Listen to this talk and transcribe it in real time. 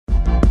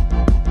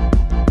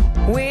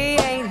We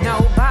ain't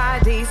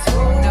nobody's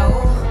fool.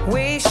 No.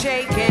 We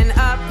shaking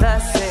up the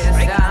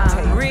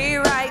system.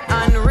 Rewrite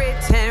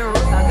unwritten rules.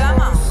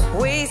 Come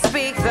on. We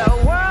speak, the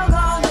world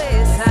gon'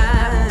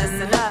 listen.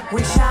 Listen up.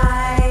 We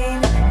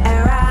shine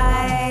and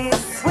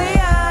rise. We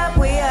up,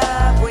 we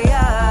up, we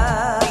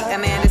up. The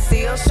Amanda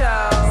Seales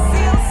Show.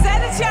 Seales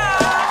said it, y'all.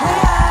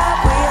 We up,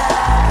 we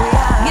up, we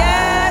up.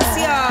 Yes,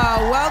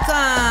 y'all.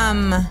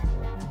 Welcome.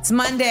 It's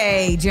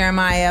Monday,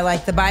 Jeremiah,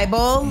 like the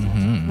Bible.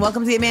 Mm-hmm.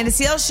 Welcome to the Amanda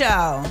Seales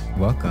Show.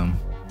 Welcome.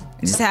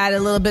 I just had a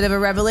little bit of a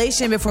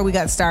revelation before we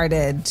got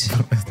started.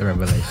 What's the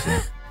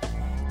revelation?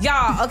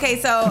 Y'all, okay,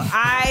 so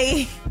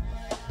I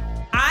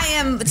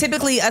am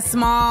typically a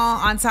small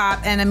on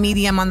top and a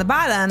medium on the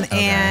bottom.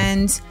 Okay.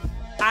 And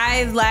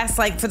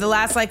for the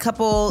last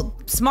couple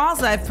smalls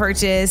that I've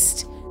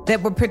purchased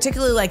that were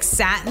particularly like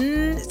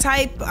satin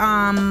type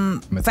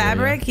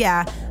fabric.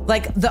 Yeah.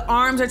 Like the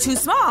arms are too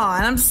small.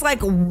 And I'm just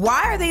like,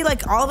 why are they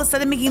like all of a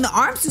sudden making the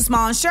arms too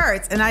small in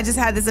shirts? And I just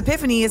had this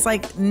epiphany. It's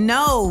like,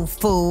 no,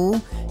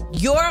 fool.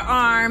 Your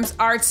arms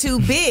are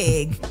too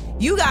big.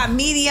 You got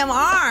medium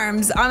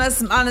arms on a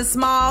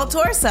small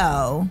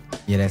torso.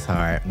 Yeah, that's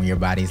hard. When your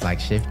body's like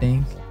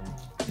shifting.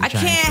 I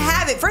can't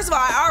have it. First of all,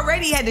 I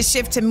already had to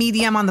shift to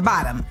medium on the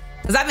bottom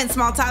because I've been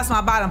small top,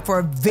 small bottom for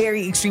a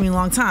very extremely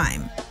long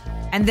time.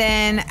 And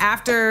then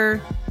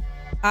after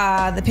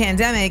the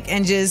pandemic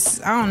and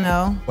just, I don't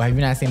know. Well, have you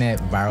not seen that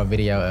viral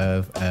video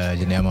of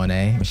Janelle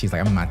Monáe? When she's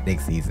like, I'm in my thick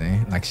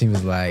season. Like, she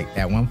was like,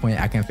 at one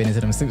point, I can't fit into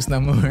them suits no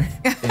more. And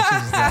she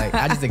was like,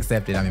 I just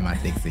accepted I'm in my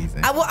thick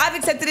season. Well, I've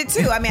accepted it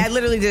too. I mean, I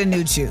literally did a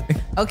nude shoot.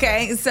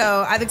 Okay,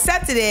 so I've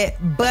accepted it,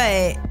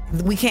 but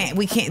we can't,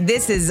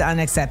 this is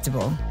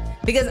unacceptable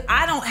because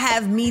I don't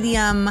have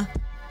medium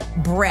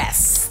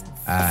breasts.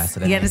 So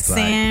that you means,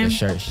 understand? like, the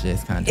shirt's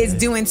just kind of... It's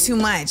doing too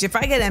much. If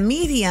I get a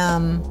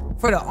medium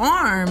for the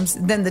arms,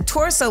 then the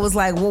torso was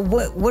like, well,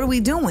 what are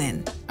we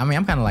doing? I mean,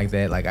 I'm kind of like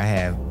that. Like, I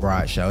have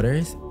broad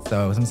shoulders.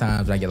 So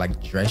sometimes when I get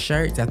like dress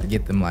shirts, I have to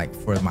get them like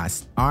for my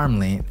arm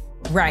length.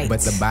 Right.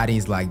 But the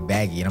body's like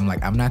baggy. And I'm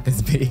like, I'm not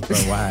this big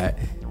or wide.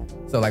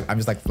 So like, I'm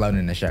just like floating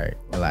in the shirt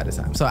a lot of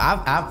the time. So I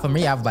have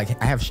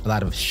a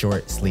lot of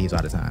short sleeves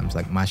all the time. So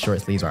like my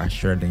short sleeves are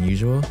shorter than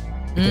usual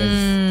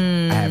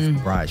because I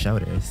have broad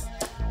shoulders.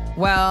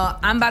 Well,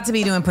 I'm about to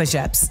be doing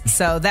push-ups.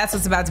 So that's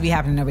what's about to be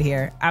happening over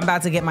here. I'm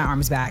about to get my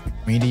arms back.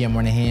 When you do your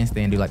morning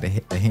handstand, do like the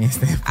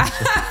handstand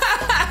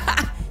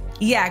push-ups.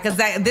 Yeah, because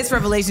this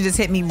revelation just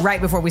hit me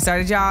right before we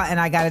started, y'all. And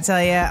I got to tell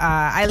you,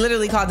 I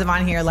literally called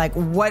Devon here like,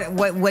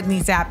 what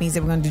needs to happen? He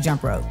said, we're going to do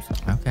jump ropes.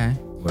 Okay,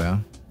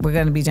 well. We're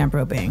going to be jump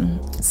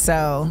roping.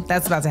 So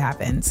that's about to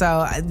happen.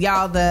 So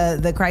y'all,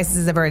 the crisis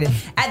is averted.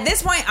 At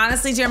this point,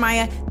 honestly,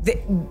 Jeremiah,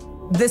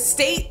 the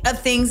state of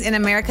things in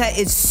America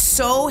is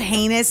so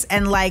heinous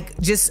and like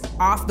just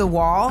off the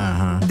wall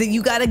that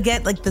you got to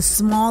get like the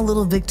small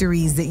little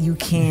victories that you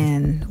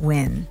can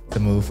win.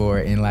 To move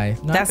forward in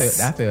life. No, I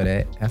feel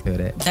that.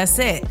 That's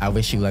it. I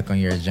wish you luck on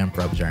your jump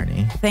rope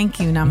journey. Thank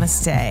you.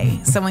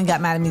 Namaste. Someone got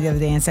mad at me the other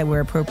day and said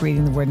we're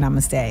appropriating the word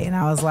namaste. And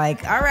I was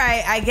like, all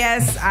right, I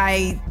guess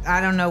I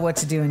don't know what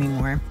to do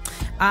anymore.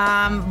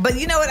 But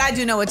you know what? I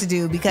do know what to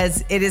do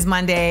because it is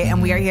Monday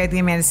and we are here at the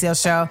Amanda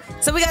Seales Show.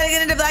 So we got to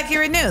get into Black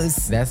Hero News.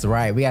 That's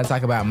right. We got to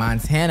talk about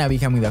Montana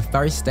becoming the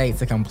first state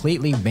to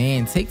completely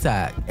ban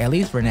TikTok, at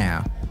least for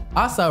now.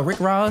 Also, Rick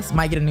Ross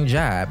might get a new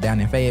job down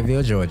in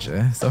Fayetteville,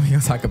 Georgia. So we're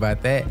going to talk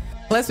about that.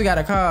 Plus, we got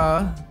a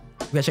call. We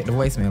got to check the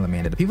voicemail,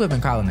 Amanda. The people have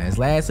been calling us.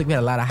 Last week, we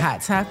had a lot of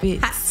hot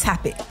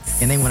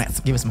topics. And they want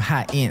to give us some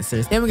hot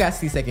answers. And we got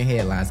 60-second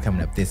headlines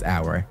coming up this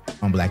hour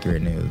on Black Hero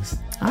News.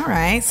 All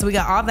right. So we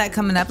got all that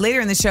coming up.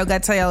 Later in the show,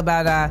 got to tell y'all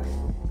about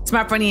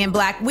Smart, Funny, and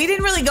Black. We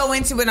didn't really go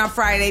into it on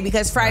Friday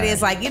because Friday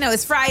is like,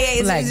 it's Friday.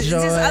 It's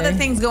just other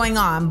things going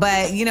on.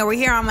 But, we're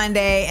here on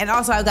Monday. And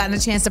also, I've gotten a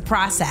chance to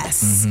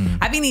process.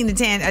 I've been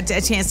needing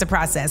a chance to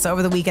process. So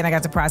over the weekend, I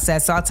got to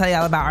process. So I'll tell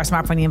y'all about our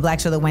Smart, Funny, and Black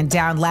show that went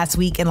down last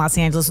week in Los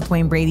Angeles with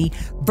Wayne Brady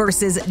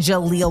versus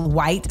Jaleel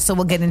White. So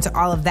we'll get into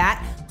all of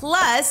that.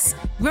 Plus,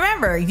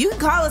 remember, you can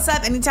call us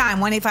up anytime.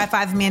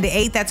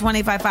 1-855-AMANDA-8. That's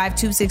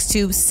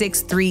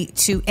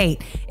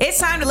 1-855-262-6328. It's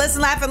time to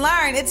listen, laugh, and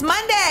learn. It's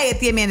Monday at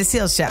the Amanda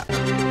Seales Show.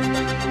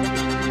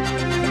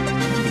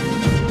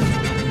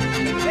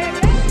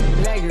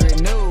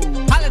 Blackberry news.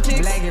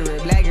 Politics.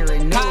 Blackberry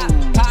news. Pop.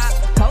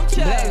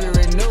 Culture.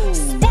 Blackberry news.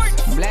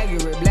 Sports.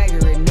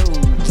 Blackberry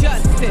news.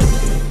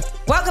 Justice.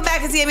 Welcome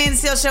back to the Amanda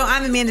Seales Show.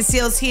 I'm Amanda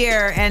Seales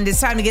here, and it's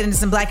time to get into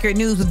some Black Hero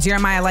News with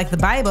Jeremiah Like the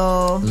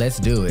Bible. Let's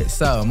do it.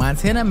 So,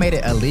 Montana made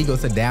it illegal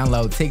to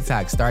download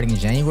TikTok starting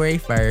January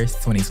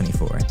 1st,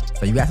 2024.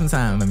 So, you got some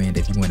time, Amanda,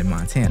 if you went to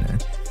Montana.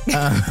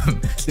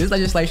 This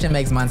legislation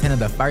makes Montana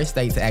the first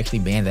state to actually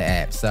ban the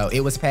app. So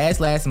it was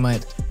passed last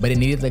month, but it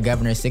needed the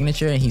governor's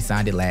signature and he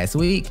signed it last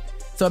week.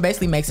 So it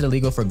basically makes it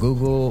illegal for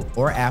Google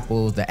or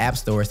Apple, the app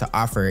stores, to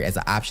offer it as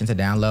an option to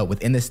download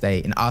within the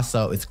state. And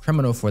also it's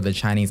criminal for the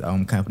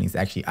Chinese-owned companies to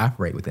actually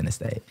operate within the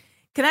state.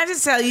 Can I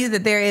just tell you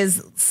that there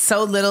is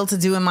so little to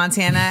do in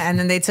Montana, and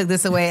then they took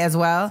this away as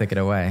well? Took it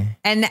away.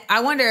 And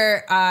I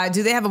wonder,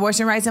 do they have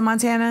abortion rights in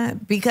Montana?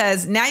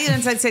 Because now you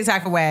done took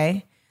TikTok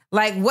away.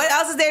 Like, what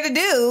else is there to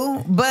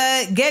do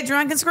but get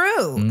drunk and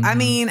screw? Mm-hmm. I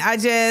mean,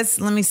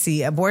 let me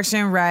see.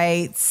 Abortion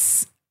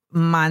rights,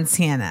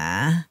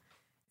 Montana.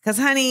 Because,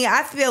 honey,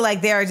 I feel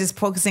like they are just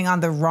focusing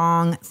on the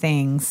wrong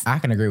things. I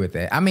can agree with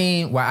that. I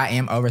mean, while I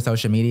am over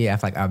social media, I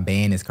feel like a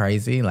ban is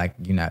crazy. Like,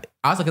 you know,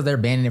 also because they're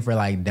banning it for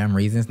like dumb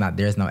reasons.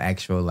 There's no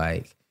actual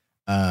like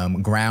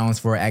grounds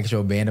for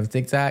actual ban of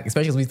TikTok,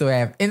 especially because we still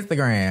have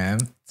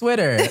Instagram,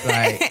 Twitter,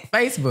 like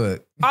Facebook.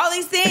 All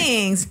these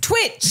things.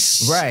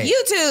 Twitch. Right.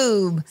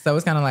 YouTube. So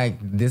it's kind of like,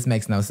 this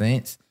makes no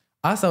sense.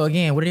 Also,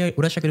 again, what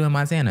else you can do in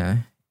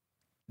Montana?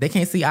 They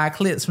can't see our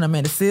clips from the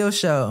Amanda Seales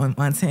show on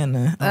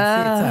Montana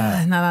on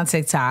TikTok. Not on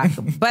TikTok.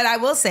 But I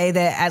will say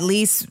that at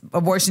least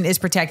abortion is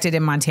protected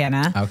in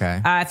Montana.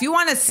 Okay. If you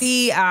want to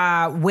see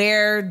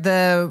where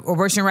the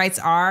abortion rights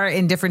are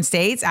in different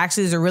states,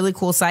 actually there's a really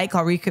cool site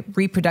called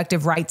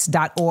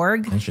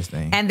reproductiverights.org.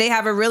 Interesting. And they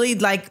have a really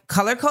like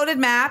color-coded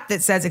map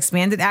that says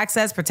expanded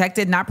access,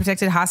 protected, not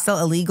protected, hostile,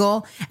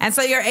 illegal. And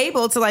so you're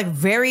able to like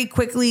very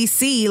quickly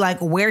see like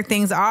where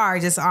things are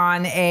just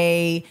on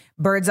a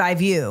bird's eye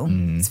view.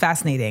 It's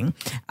fascinating.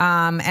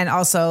 And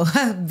also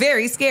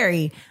very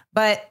scary.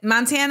 But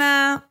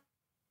Montana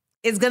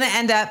is going to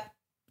end up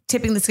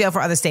tipping the scale for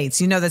other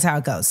states. You know that's how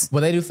it goes.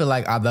 Well, they do feel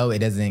like although it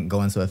doesn't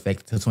go into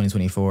effect until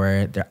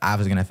 2024, they're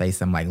obviously going to face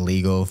some like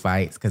legal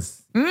fights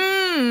because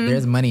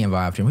there's money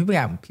involved. When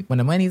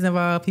the money's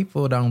involved,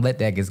 people don't let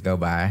that just go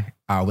by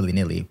all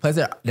willy-nilly. Plus,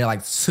 there are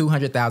like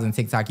 200,000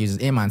 TikTok users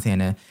in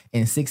Montana,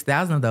 and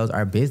 6,000 of those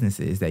are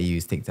businesses that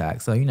use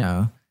TikTok. So, you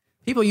know,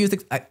 people use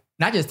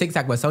not just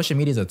TikTok, but social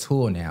media is a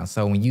tool now.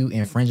 So when you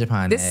infringe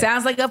upon this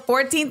sounds like a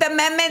 14th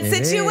Amendment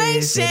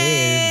situation.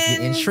 It is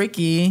getting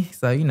tricky.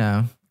 So, you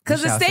know.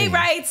 Because the state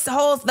rights, the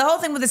whole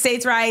thing with the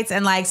states' rights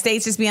and like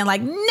states just being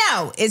like,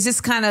 no, it's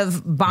just kind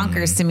of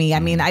bonkers to me. I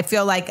mean, I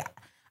feel like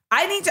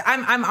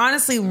I'm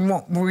honestly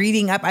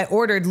reading up. I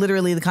ordered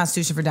literally the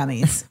Constitution for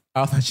Dummies.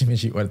 I thought you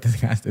meant you ordered the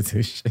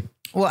Constitution.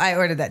 Well, I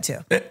ordered that too.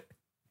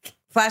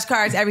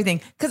 Flashcards, everything.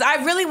 Because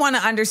I really want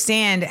to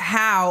understand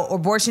how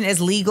abortion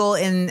is legal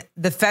in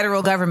the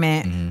federal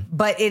government,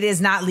 but it is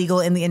not legal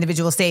in the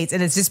individual states.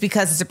 And it's just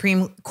because the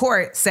Supreme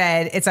Court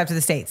said it's up to the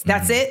states.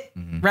 That's it,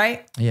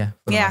 right? Yeah,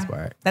 for the most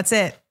part. That's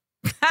it.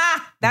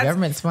 That's,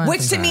 government's fun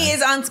which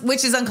sometimes. to me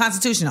is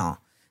unconstitutional.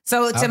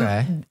 So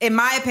in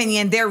my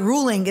opinion, their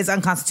ruling is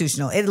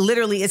unconstitutional. It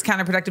literally is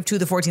counterproductive to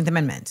the 14th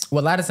Amendment.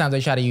 Well, a lot of times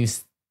they try to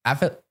use, I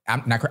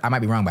might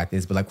be wrong about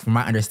this, but like from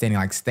my understanding,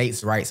 like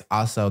states' rights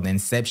also, the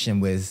inception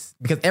was,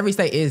 because every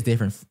state is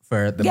different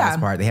for the most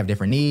part. They have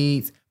different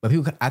needs, but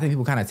I think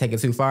people kind of take it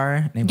too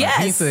far. They like,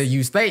 we need to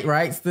use state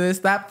rights to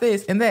stop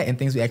this and that and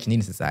things we actually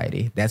need in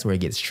society. That's where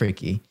it gets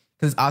tricky.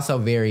 Because it's also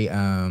very,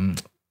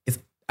 it's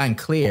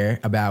unclear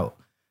about,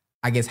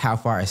 I guess, how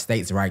far a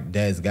state's right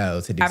does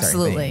go to do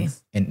certain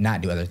things and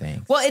not do other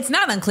things. Well, it's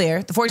not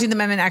unclear. The 14th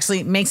Amendment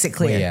actually makes it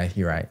clear. Well, yeah,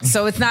 you're right.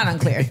 So it's not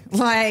unclear.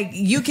 Like,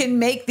 you can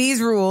make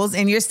these rules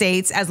in your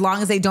states as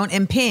long as they don't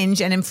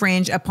impinge and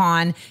infringe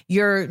upon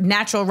your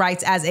natural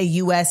rights as a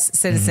U.S.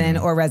 citizen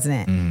or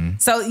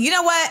resident. So you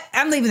know what?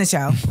 I'm leaving the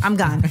show. I'm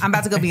gone. I'm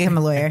about to go become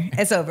a lawyer.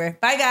 It's over.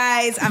 Bye,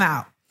 guys. I'm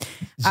out.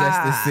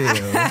 Justice Seals.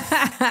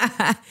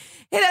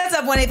 Hit us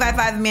up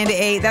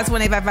 1-855-AMANDA-8. That's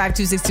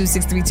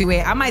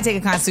 1-855-262-6328. I might take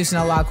a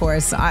constitutional law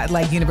course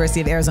like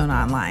University of Arizona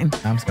Online.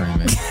 I'm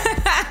screaming.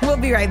 We'll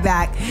be right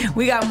back.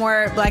 We got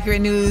more Black Girl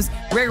News.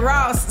 Rick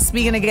Ross,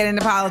 speaking of getting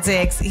into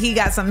politics, he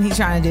got something he's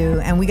trying to do,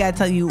 and we got to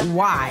tell you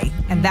why.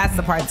 And that's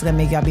the part that's going to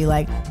make y'all be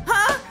like,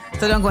 huh?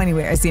 So don't go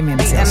anywhere. It's the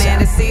Amanda Seales Show.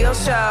 Amanda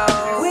Seales Show.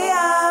 We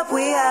up.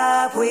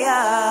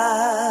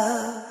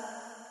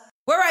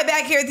 We're right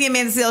back here at the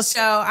Amanda Seales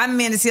Show. I'm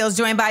Amanda Seales,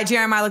 joined by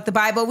Jeremiah Look the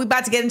Bible. We're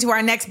about to get into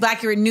our next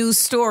Black Girl News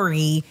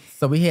story.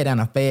 So we head down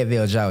to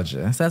Fayetteville,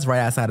 Georgia. So that's right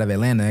outside of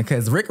Atlanta,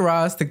 because Rick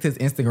Ross took to his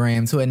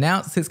Instagram to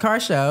announce his car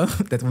show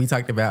that we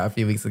talked about a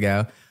few weeks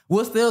ago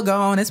will still go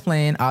on as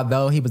planned,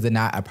 although he was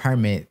denied a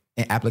permit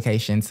and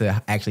application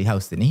to actually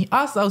host it. And he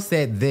also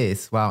said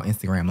this while on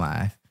Instagram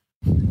Live.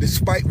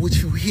 Despite what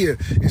you hear,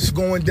 it's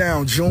going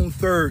down June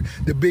 3rd,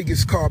 the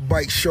biggest car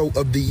bike show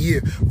of the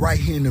year, right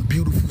here in the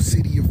beautiful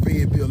city of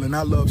Fayetteville. And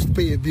I love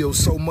Fayetteville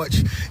so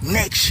much.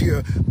 Next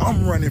year,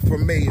 I'm running for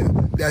mayor.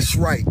 That's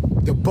right.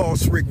 The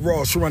boss, Rick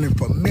Ross, running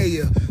for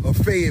mayor of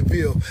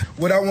Fayetteville.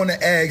 What I want to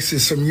ask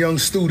is some young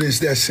students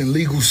that's in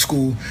legal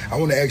school. I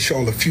want to ask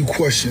y'all a few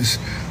questions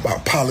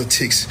about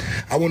politics.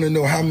 I want to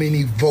know how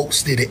many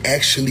votes did it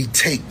actually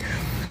take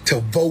to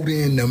vote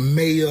in the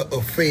mayor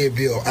of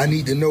Fayetteville. I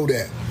need to know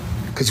that.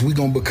 Because we're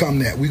going to become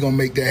that. We're going to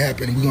make that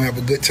happen. We're going to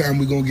have a good time.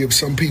 We're going to give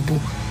some people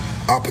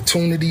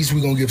opportunities.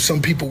 We're going to give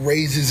some people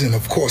raises. And,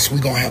 of course, we're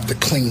going to have to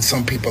clean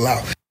some people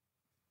out.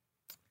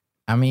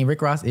 I mean,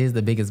 Rick Ross is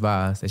the biggest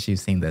boss that you've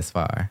seen thus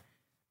far.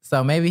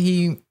 So maybe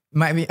he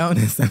might be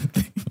owning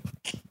something.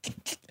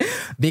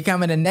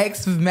 Becoming the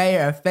next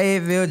mayor of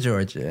Fayetteville,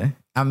 Georgia.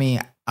 I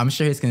mean, I'm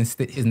sure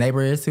his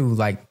neighbors who,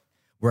 like,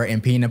 were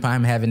impeding upon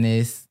him having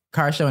this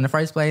car show in the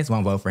first place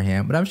won't vote for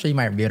him. But I'm sure you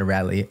might be able to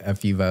rally a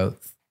few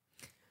votes.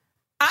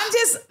 I'm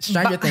just...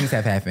 Stranger things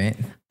have happened.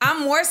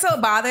 I'm more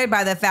so bothered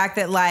by the fact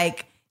that,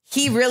 like,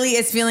 he really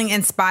is feeling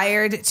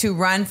inspired to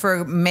run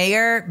for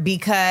mayor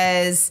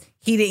because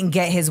he didn't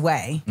get his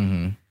way.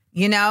 Mm-hmm.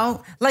 You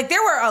know, like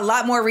there were a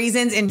lot more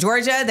reasons in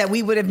Georgia that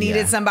we would have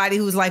needed somebody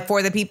who's like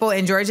for the people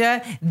in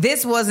Georgia.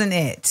 This wasn't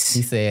it.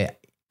 He said,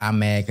 I'm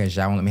mad because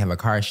y'all won't let me have a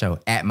car show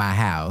at my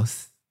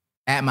house.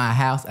 At my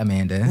house,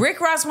 Amanda.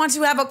 Rick Ross wants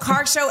to have a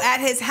car show at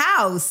his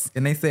house.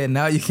 And they said,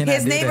 no, you cannot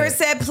His neighbor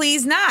said,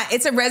 please not.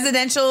 It's a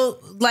residential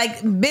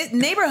like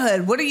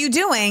neighborhood. What are you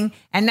doing?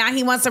 And now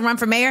he wants to run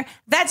for mayor.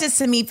 That just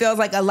to me feels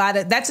like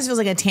that just feels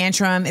like a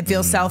tantrum. It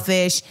feels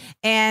selfish.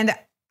 And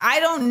I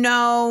don't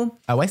know.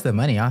 A waste of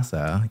money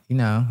also. You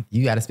know,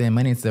 you got to spend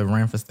money to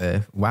run for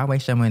stuff. Why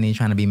waste your money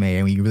trying to be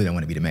mayor when you really don't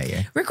want to be the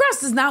mayor? Rick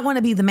Ross does not want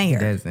to be the mayor.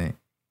 He doesn't.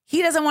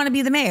 He doesn't want to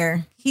be the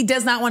mayor. He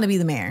does not want to be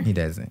the mayor. He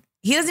doesn't.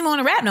 He doesn't even want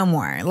to rap no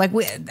more. Like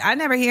I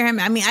never hear him.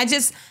 I mean, I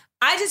just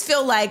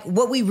feel like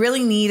what we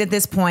really need at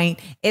this point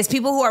is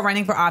people who are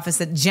running for office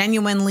that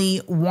genuinely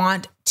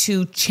want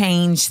to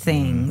change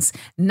things,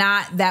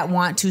 not that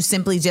want to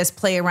simply just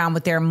play around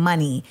with their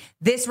money.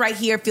 This right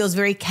here feels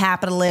very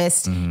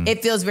capitalist.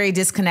 It feels very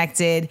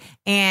disconnected,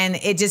 and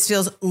it just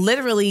feels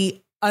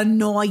literally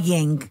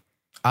annoying.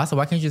 Also,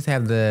 why can't you just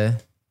have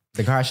the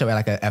car show at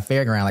like a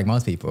fairground like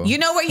most people? You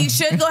know where you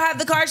should go have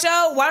the car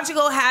show? Why don't you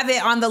go have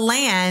it on the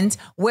land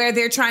where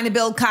they're trying to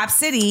build Cop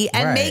City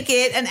and make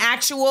it an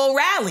actual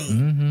rally?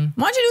 Mm-hmm.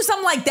 Why don't you do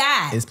something like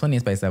that? There's plenty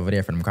of space over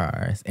there for them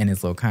cars and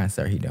his little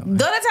concert he doing.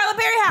 Go to Tyler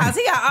Perry house.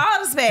 He got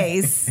all the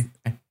space.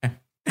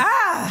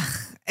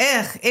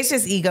 It's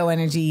just ego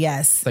energy,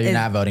 yes. So you're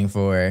not voting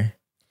for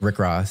Rick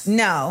Ross?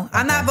 No,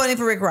 I'm not voting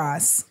for Rick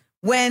Ross.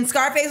 When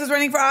Scarface was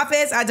running for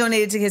office, I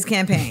donated to his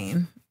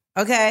campaign.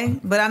 Okay,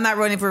 but I'm not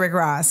voting for Rick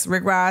Ross.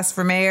 Rick Ross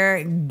for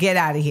mayor, get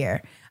out of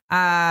here.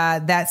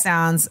 That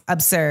sounds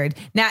absurd.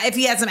 Now, if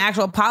he had some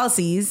actual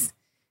policies,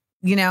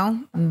 you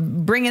know,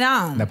 bring it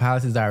on. The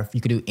policies are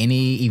you could do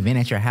any event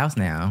at your house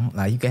now.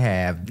 Like you could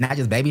have not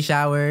just baby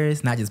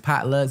showers, not just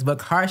potlucks, but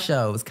car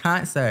shows,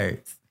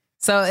 concerts.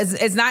 So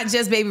it's not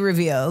just baby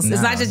reveals. No.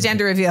 It's not just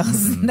gender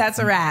reveals. That's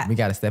a wrap. We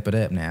got to step it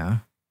up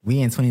now. We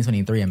in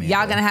 2023, Amanda.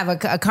 Y'all gonna have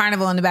a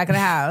carnival in the back of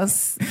the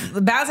house.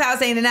 The bounce house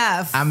ain't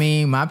enough. I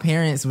mean, my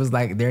parents was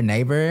like their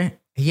neighbor.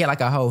 He had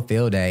like a whole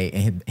field day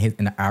in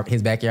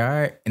his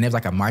backyard, and there was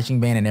like a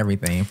marching band and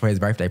everything for his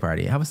birthday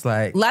party. I was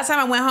like, last time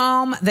I went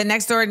home, the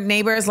next door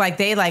neighbors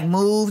they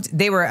moved.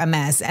 They were a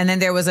mess, and then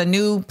there was a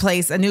new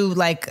place,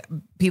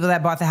 people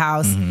that bought the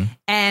house,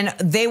 and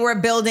they were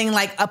building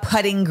like a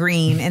putting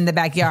green in the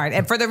backyard.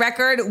 And for the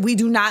record, we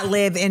do not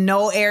live in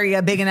no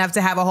area big enough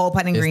to have a whole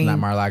putting green. It's not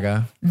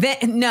Mar-a-Lago.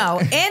 No,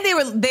 and they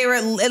were.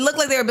 It looked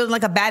like they were building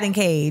like a batting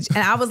cage, and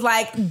I was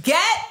like,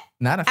 get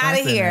out of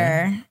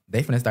here.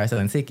 They finna start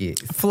selling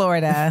tickets.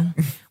 Florida.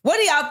 What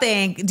do y'all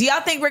think? Do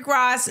y'all think Rick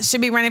Ross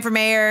should be running for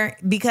mayor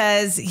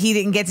because he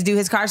didn't get to do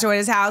his car show at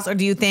his house? Or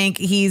do you think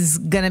he's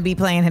going to be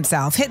playing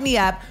himself? Hit me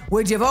up.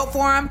 Would you vote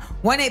for him?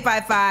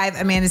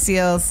 1-855-Amanda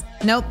Seales.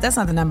 Nope, that's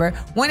not the number.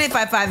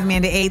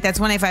 1-855-AMANDA8. That's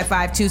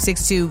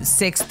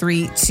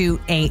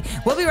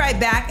 1-855-262-6328. We'll be right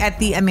back at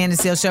the Amanda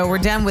Seales Show. We're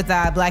done with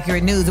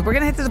Blackurate News. We're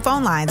going to hit to the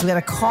phone lines. We got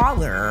a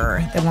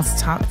caller that wants to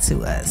talk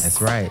to us. That's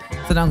right.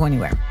 So don't go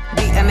anywhere.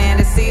 The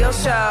Amanda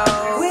Seales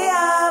Show.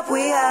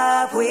 We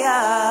up.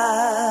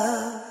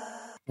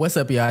 What's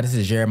up, y'all? This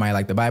is Jeremiah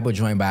Like the Bible,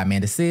 joined by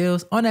Amanda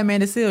Seales on the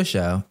Amanda Seales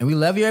Show. And we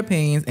love your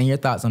opinions and your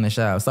thoughts on the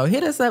show. So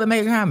hit us up and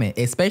make a comment,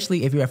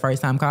 especially if you're a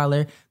first-time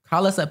caller.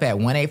 Call us up at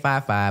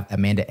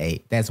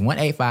 1-855-AMANDA8. That's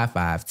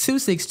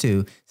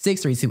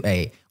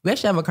 1-855-262-6328. We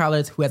actually have a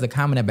caller who has a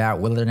comment about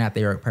whether or not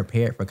they are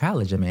prepared for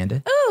college,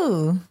 Amanda.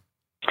 Ooh.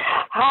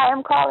 Hi,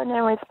 I'm calling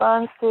in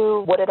response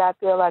to what did I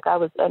feel like I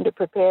was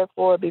underprepared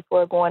for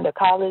before going to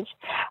college.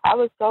 I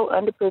was so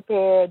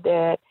underprepared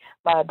that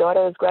my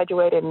daughter is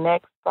graduating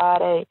next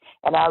Friday,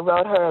 and I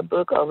wrote her a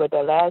book over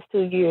the last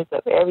 2 years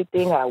of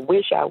everything I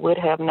wish I would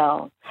have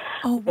known.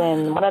 Oh, wow.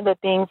 And one of the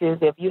things is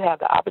if you have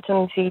the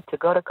opportunity to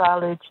go to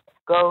college,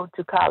 or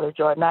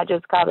not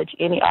just college,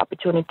 any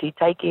opportunity,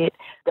 take it.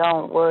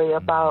 Don't worry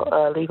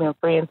about leaving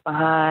friends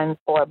behind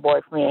or a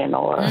boyfriend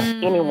or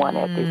anyone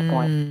at this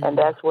point. And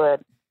that's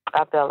what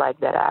I felt like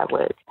that I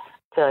would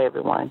tell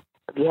everyone.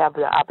 If you have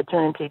the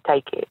opportunity,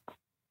 take it.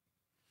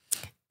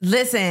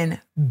 Listen,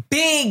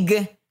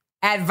 big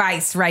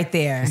advice right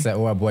there.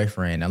 Or a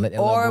boyfriend.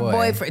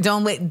 Boyfriend.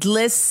 Don't wait.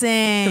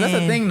 Listen. So that's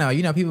the thing, though.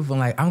 You know, people feel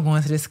like, I'm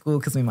going to this school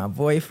because of my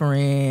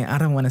boyfriend. I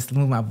don't want to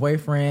move my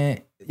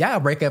boyfriend. Y'all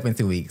break up in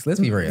 2 weeks. Let's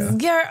be real.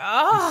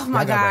 Oh,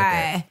 my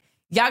God.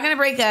 Y'all going to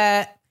break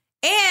up.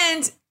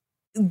 And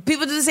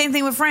people do the same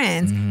thing with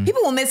friends. Mm-hmm.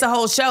 People will miss a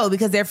whole show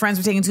because their friends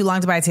were taking too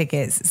long to buy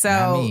tickets. So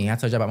I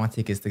told you about my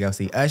tickets to go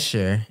see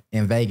Usher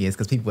in Vegas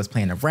because people was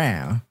playing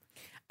around.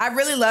 I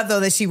really love, though,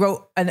 that she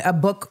wrote a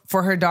book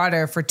for her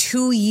daughter for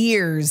 2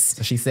 years.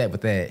 So she said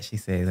with that, she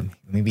said,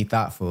 let me be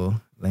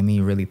thoughtful. Let me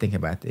really think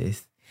about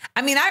this.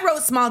 I mean, I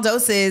wrote Small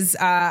Doses.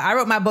 I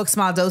wrote my book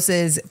Small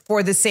Doses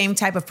for the same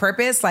type of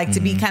purpose, like to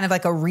be kind of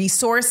like a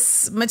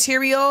resource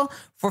material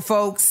for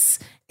folks.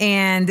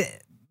 And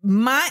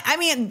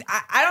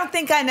I don't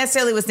think I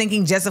necessarily was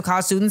thinking just of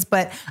college students,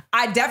 but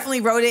I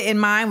definitely wrote it in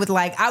mind with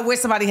like, I wish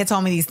somebody had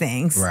told me these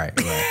things. Right.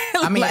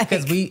 I mean,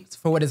 because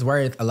for what it's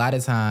worth, a lot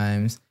of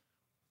times,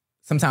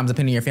 sometimes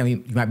depending on your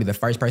family, you might be the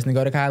first person to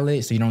go to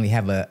college, so you don't really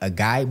have a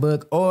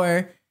guidebook,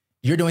 or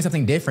you're doing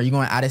something different. You're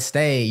going out of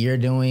state. You're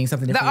doing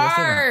something different. The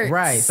arts.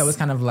 Right. So it's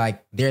kind of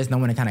like there's no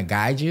one to kind of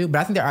guide you. But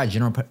I think there are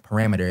general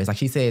parameters. Like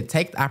she said,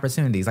 take the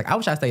opportunities. Like I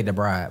wish I studied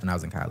abroad when I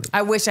was in college.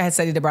 I wish I had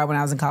studied abroad when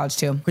I was in college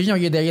too. Because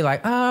you're there, you're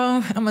like,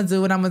 oh, I'm going to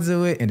do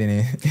it. And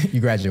then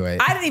you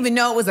graduate. I didn't even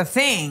know it was a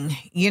thing.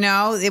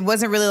 It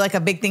wasn't really like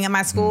a big thing at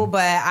my school.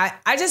 But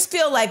I just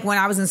feel like when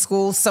I was in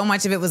school, so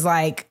much of it was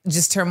like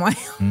just turmoil.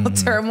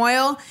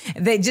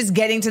 That just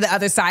getting to the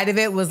other side of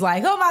it was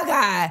like, oh my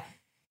God.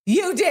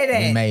 You did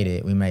it. We made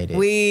it. We made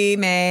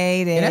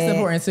it. And that's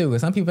important too, because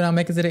some people don't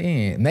make it to the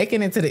end.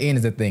 Making it to the end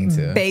is a thing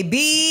too.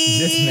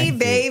 Baby.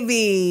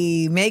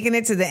 Making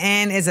it to the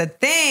end is a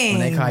thing.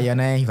 When they call your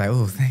name, you're like,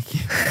 oh, thank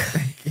you.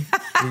 Thank you.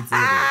 We did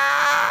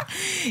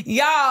it.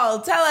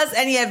 Y'all, tell us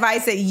any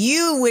advice that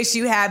you wish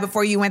you had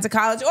before you went to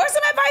college, or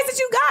some advice that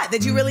you got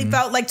that you really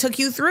felt like took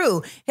you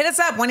through. Hit us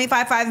up,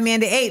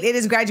 1-855-AMANDA-8. It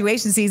is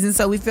graduation season,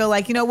 so we feel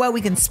like, you know what,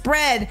 we can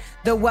spread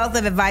the wealth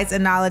of advice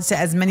and knowledge to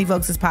as many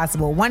folks as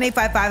possible.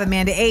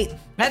 1-855-AMANDA-8.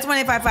 That's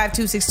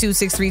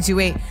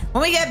 1-855-262-6328.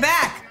 When we get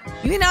back,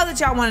 you know that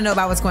y'all want to know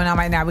about what's going on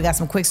right now. We got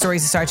some quick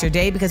stories to start your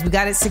day because we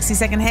got it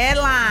 60-second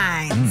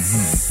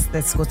headlines.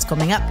 That's what's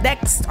coming up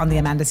next on The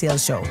Amanda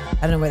Seales Show. I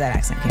don't know where that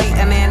accent came from.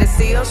 The Amanda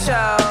Seales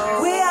Show.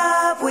 We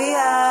up.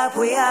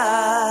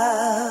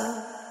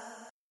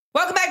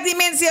 Welcome back to The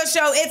Amanda Seales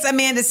Show. It's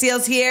Amanda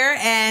Seales here,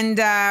 and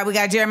we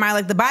got Jeremiah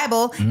Like the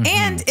Bible.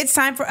 And it's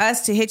time for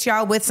us to hit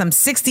y'all with some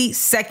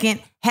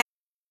 60-second headlines.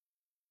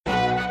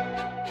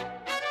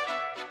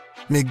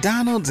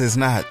 McDonald's is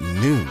not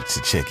new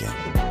to chicken.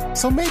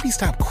 So maybe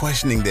stop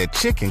questioning their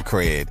chicken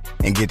cred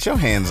and get your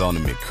hands on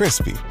the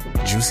McCrispy.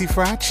 Juicy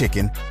fried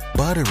chicken,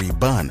 buttery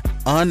bun,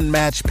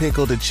 unmatched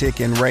pickle to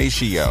chicken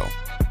ratio.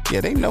 Yeah,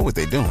 they know what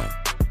they're doing.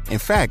 In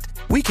fact,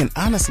 we can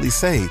honestly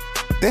say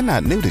they're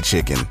not new to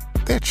chicken.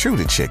 They're true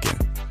to chicken.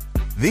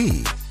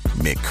 The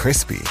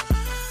McCrispy.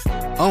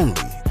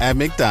 Only at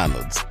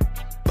McDonald's.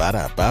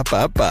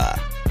 Ba-da-ba-ba-ba.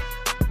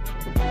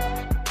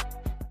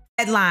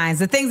 Headlines,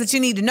 the things that you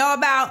need to know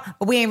about,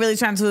 but we ain't really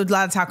trying to do a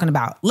lot of talking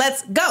about.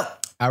 Let's go.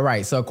 All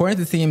right. So according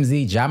to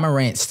TMZ, Ja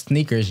Morant's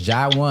sneakers,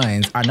 Ja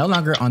 1s, are no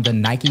longer on the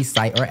Nike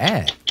site or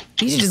app.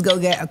 You should just go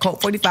get a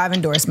Colt 45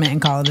 endorsement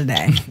and call it a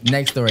day.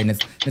 Next story.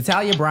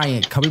 Natalia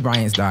Bryant, Kobe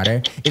Bryant's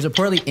daughter, is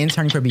reportedly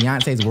interning for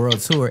Beyonce's world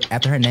tour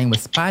after her name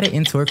was spotted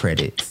in tour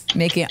credits.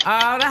 Making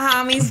all the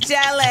homies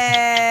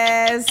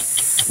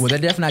jealous. Well, they're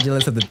definitely not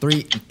jealous of the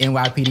 3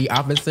 NYPD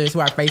officers who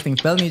are facing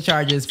felony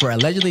charges for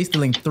allegedly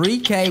stealing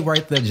 $3,000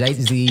 worth of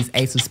Jay-Z's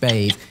Ace of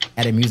Spades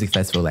at a music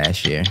festival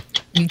last year.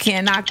 You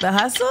can't knock the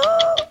hustle?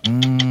 I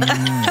don't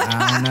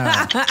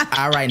know.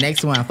 All right,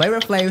 next one. Flavor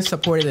Flav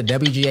supported the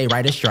WGA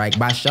writer's strike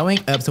by showing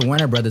up to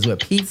Warner Brothers with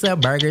pizza,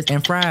 burgers,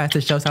 and fries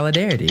to show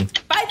solidarity.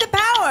 Fight the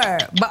power!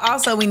 But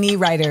also, we need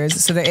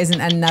writers, so there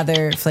isn't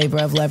another Flavor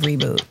of Love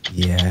reboot.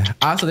 Yeah.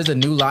 Also, there's a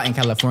new law in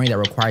California that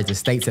requires the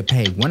state to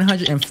pay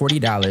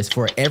 $140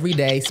 for every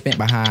day spent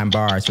behind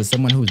bars for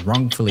someone who's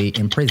wrongfully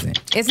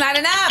imprisoned. It's not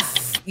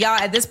enough! Y'all,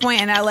 at this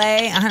point in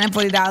LA,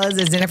 $140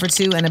 is dinner for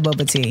 2 and a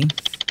boba tea.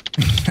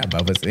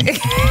 Boba tea.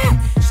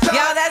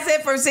 Y'all, that's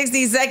it for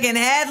 60-second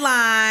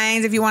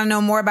headlines. If you want to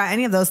know more about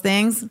any of those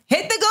things,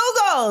 hit the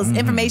Googles.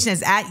 Information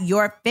is at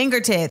your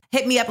fingertips.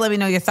 Hit me up. Let me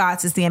know your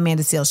thoughts. It's The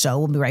Amanda Seales Show.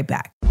 We'll be right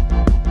back.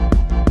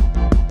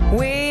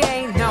 We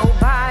ain't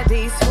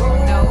nobody's fool.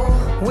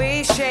 No.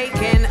 We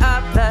shaking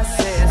up the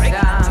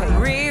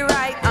system.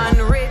 Rewrite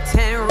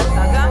unwritten rules.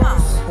 Come on.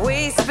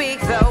 We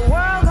speak, the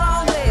world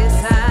gon'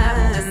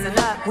 listen. Listen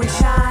up. We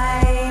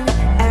shine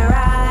and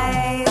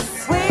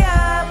rise. We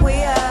up.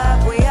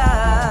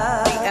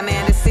 The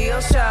Amanda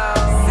Seales Show.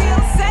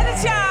 Seales said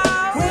it,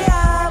 y'all. We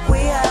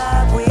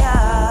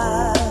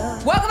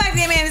up. Welcome back to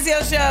The Amanda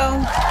Seales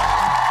Show.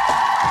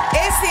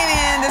 It's The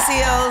Amanda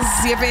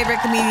Seales, your favorite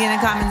comedian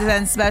and common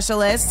sense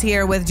specialist,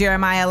 here with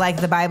Jeremiah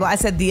Like the Bible. I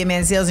said The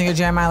Amanda Seales and you're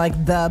Jeremiah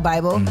Like the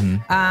Bible.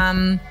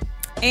 And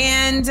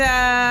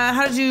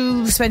how did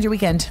you spend your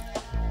weekend?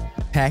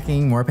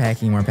 Packing, more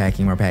packing.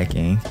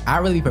 I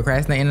really be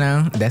procrastinating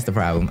though. That's the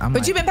problem.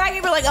 But you've been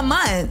packing for like a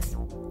month.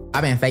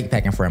 I've been fake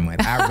packing for a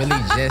month. I really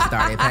just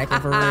started packing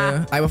for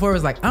real. Like before it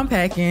was like, I'm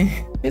packing.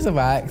 Here's a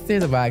box.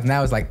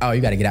 Now it's like, oh,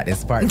 you got to get out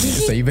this apartment.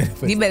 So you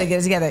better get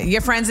it together.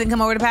 Your friends didn't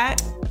come over to pack?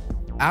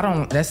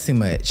 That's too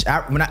much.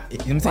 Let me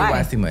tell you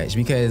why it's too much.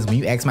 Because when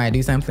you ask somebody to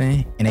do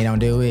something and they don't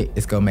do it,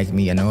 it's gonna make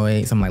me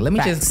annoyed. So I'm like, let me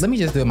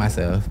just do it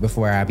myself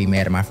before I be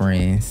mad at my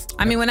friends.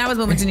 I mean, when I was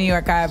moving to New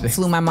York, I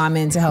flew my mom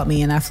in to help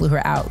me and I flew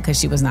her out because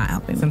she was not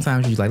helping me.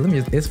 Sometimes you're like,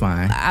 it's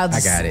fine. I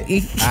got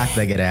it. I'll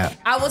figure it out.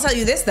 I will tell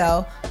you this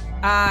though.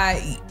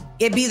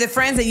 it be the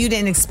friends that you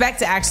didn't expect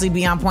to actually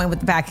be on point with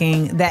the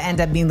packing that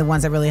end up being the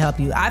ones that really help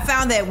you. I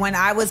found that when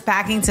I was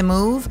packing to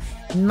move,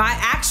 my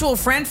actual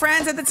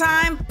friends at the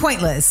time,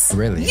 pointless.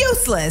 Really?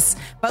 Useless.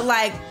 But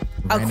like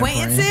Random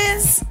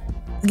acquaintances,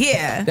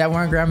 yeah. That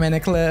one grandma in the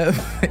club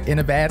in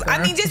the bathroom.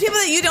 I mean, just people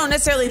that you don't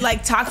necessarily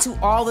like talk to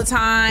all the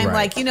time. Right.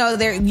 Like, you know,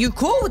 you're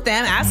cool with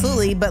them,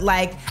 absolutely. But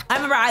like, I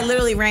remember I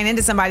literally ran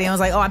into somebody and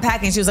was like, oh, I'm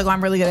packing. She was like, oh,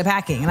 I'm really good at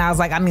packing. And I was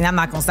like, I mean, I'm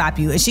not going to stop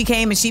you. And she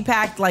came and she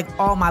packed like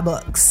all my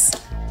books.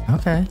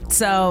 Okay.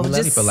 So we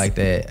love just people like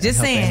that. Just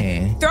Help a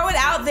saying, hand. throw it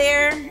out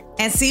there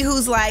and see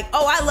who's like,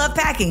 oh, I love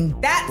packing.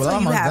 That's Well, what you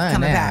almost have done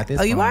coming now back. at this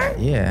Oh, you point. are?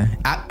 Yeah.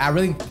 I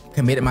really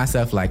committed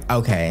myself like,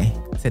 okay,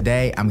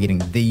 today I'm getting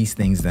these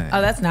things done.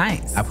 Oh, that's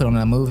nice. I put on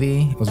a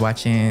movie, was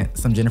watching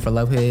some Jennifer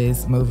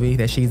Lopez movie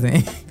that she's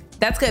in.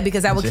 That's good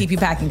because that will keep you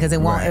packing because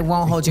it won't Right. it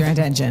won't hold your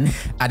attention.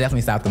 I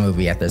definitely stopped the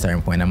movie after a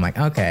certain point. I'm like,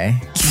 okay.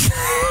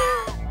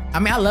 I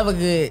mean, I love a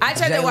good I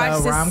tried to watch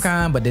this-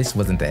 rom-com, but this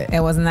wasn't that.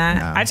 It wasn't that.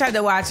 No. I tried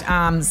to watch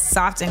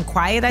Soft and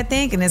Quiet, I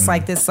think, and it's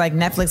like this like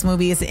Netflix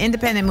movie. It's an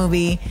independent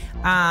movie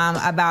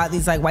about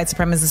these like white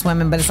supremacist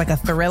women, but it's like a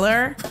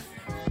thriller.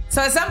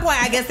 So at some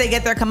point, I guess they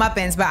get their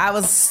comeuppance, but I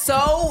was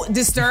so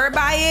disturbed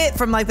by it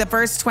from like the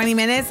first 20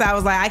 minutes. I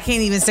was like, I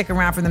can't even stick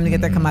around for them to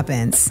get their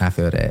comeuppance. I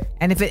feel that.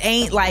 And if it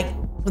ain't like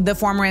the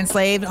former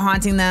enslaved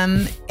haunting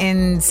them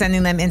and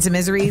sending them into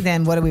misery,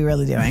 then what are we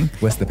really doing?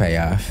 What's the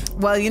payoff?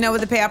 Well, you know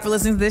what the payoff for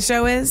listening to this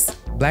show is?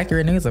 Black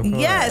Year News, of course.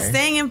 Yes,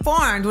 staying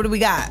informed. What do we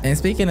got? And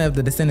speaking of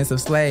the descendants of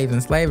slaves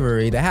and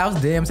slavery, the House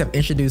Dems have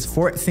introduced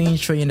 $14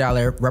 trillion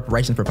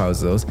reparations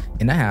proposals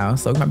in the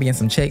House. So we're going to be getting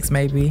some checks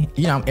maybe.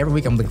 You know, every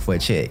week I'm looking for a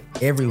check.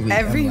 Every week.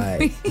 Every I'm like,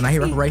 week. when I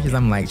hear reparations,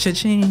 I'm like,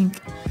 cha-ching.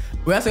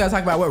 We also got to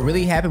talk about what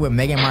really happened with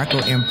Meghan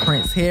Markle and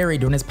Prince Harry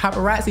during this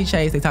paparazzi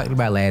chase they talked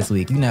about last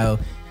week. You know,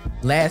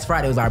 last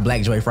Friday was our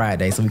Black Joy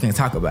Friday, so we can't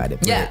talk about it.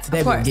 But Yeah, today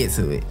of we'll course. get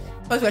to it.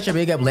 Plus, we got your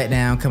big up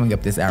letdown coming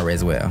up this hour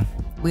as well.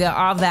 We got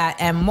all that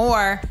and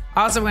more.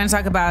 Also, we're going to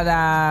talk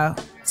about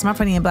Smart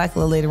Funny and Black a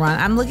little later on.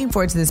 I'm looking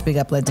forward to this big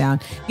up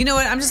letdown. You know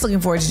what? I'm just looking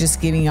forward to just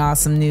giving y'all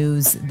some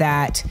news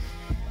that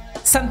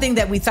something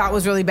that we thought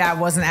was really bad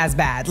wasn't as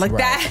bad. Like Right,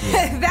 that,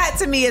 yeah. that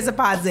to me is a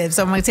positive.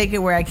 So I'm going to take it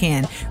where I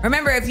can.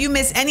 Remember, if you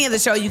miss any of the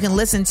show, you can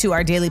listen to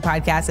our daily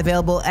podcast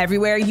available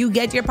everywhere you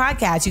get your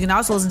podcast. You can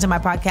also listen to my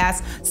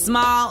podcast,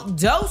 Small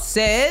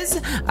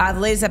Doses. The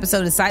latest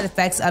episode is Side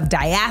Effects of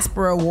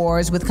Diaspora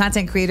Wars with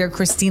content creator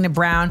Christina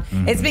Brown.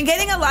 It's been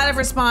getting a lot of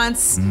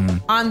response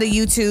on the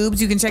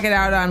YouTubes. You can check it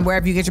out on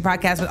wherever you get your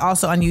podcast, but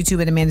also on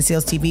YouTube at Amanda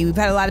Seales TV. We've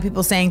had a lot of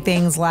people saying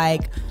things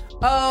like,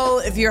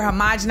 oh, if you're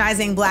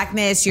homogenizing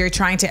blackness, you're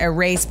trying to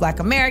erase Black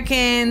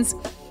Americans.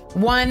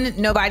 1,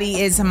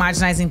 nobody is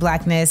homogenizing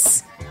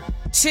blackness.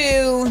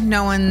 2,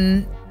 no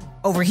one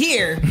over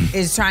here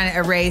is trying to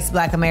erase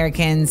Black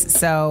Americans.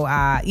 So,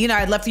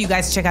 I'd love for you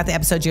guys to check out the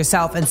episode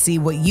yourself and see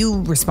what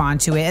you respond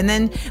to it. And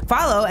then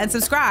follow and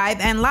subscribe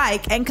and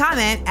like and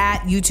comment at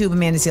YouTube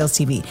Amanda Seales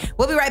TV.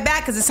 We'll be right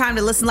back because it's time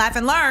to listen, laugh,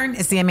 and learn.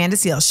 It's the Amanda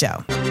Seales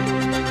Show.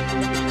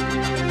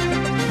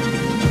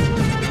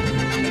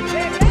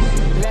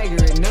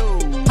 Blaggery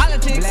news.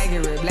 Politics.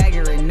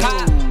 Blaggery news.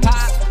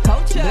 Pop.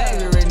 Culture.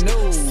 Blaggery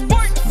news.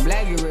 Sports.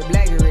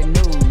 Blaggery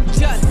news.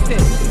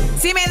 Justice.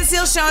 It's the Amanda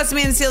Seales Show. It's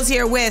Amanda Seales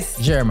here with,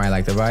 Jeremiah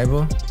like the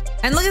Bible.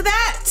 and look at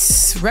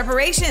that,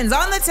 reparations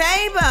on the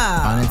table.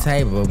 On the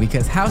table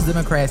because House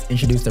Democrats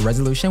introduced a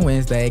resolution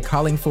Wednesday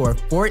calling for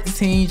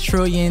 $14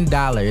 trillion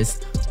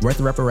worth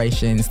of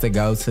reparations to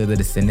go to the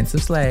descendants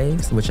of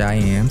slaves, which I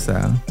am,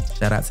 so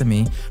shout out to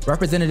me.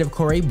 Representative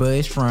Cori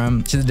Bush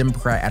she's a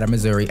Democrat out of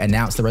Missouri,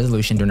 announced the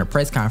resolution during a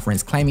press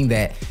conference claiming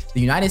that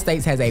the United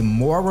States has a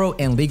moral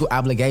and legal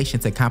obligation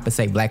to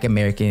compensate Black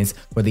Americans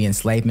for the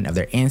enslavement of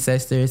their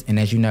ancestors. And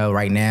as you know,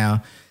 right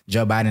now,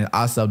 Joe Biden is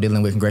also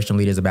dealing with congressional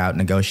leaders about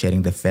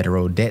negotiating the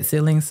federal debt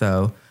ceiling.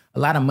 So a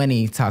lot of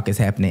money talk is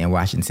happening in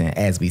Washington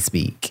as we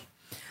speak.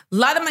 A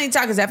lot of money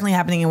talk is definitely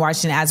happening in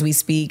Washington as we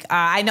speak.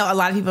 I know a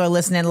lot of people are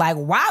listening like,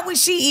 why would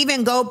she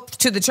even go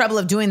to the trouble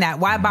of doing that?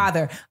 Why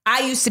bother?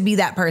 I used to be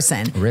that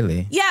person.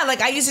 Really? Yeah,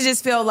 like I used to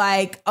just feel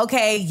like,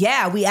 okay,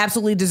 yeah, we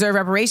absolutely deserve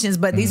reparations,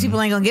 but these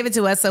people ain't gonna give it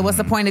to us, so what's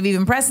the point of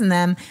even pressing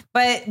them?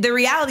 But the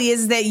reality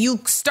is that you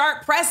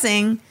start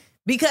pressing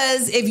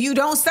because if you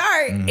don't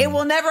start, it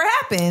will never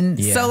happen.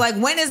 Yeah. So like,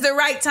 when is the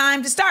right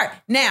time to start?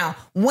 Now,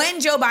 when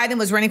Joe Biden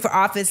was running for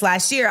office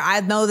last year,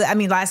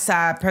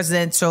 last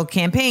presidential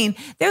campaign,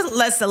 there was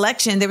less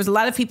election. There was a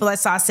lot of people I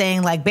saw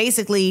saying like,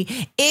 basically,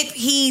 if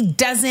he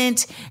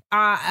doesn't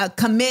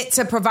commit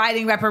to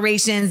providing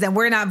reparations, then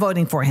we're not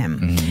voting for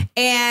him.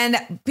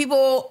 And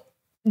people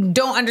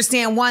don't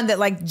understand, one, that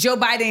like Joe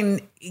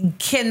Biden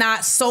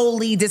cannot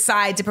solely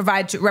decide to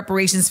provide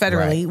reparations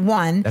federally. Right.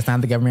 One. That's not how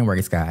the government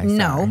works, guys.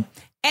 No. Sorry.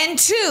 And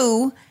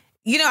 2,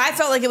 I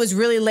felt like it was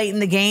really late in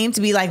the game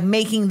to be like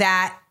making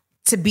that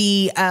to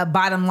be a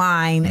bottom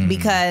line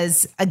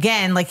because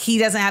again, like he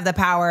doesn't have the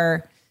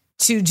power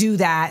to do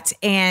that,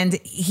 and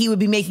he would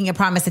be making a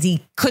promise that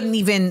he couldn't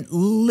even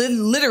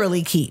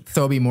literally keep.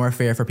 So it'd be more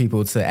fair for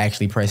people to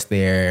actually press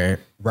their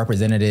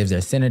representatives,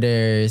 their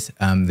senators,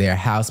 their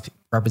House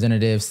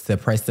representatives to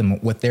press them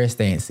what their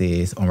stance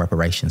is on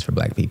reparations for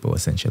Black people,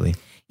 essentially.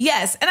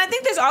 Yes. And I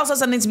think there's also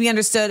something to be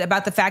understood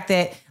about the fact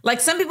that,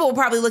 like, some people will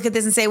probably look at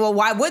this and say, well,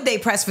 why would they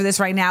press for this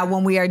right now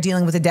when we are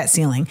dealing with a debt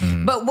ceiling?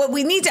 But what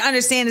we need to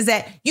understand is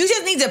that you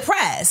just need to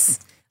press.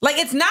 Like,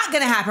 it's not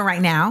going to happen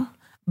right now,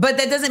 but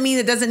that doesn't mean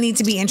it doesn't need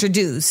to be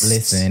introduced.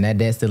 Listen, that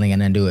debt ceiling got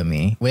nothing to do with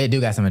me. Well, it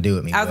do got something to do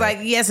with me. I was like,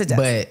 yes, it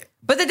does.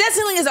 But the debt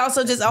ceiling is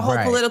also just a whole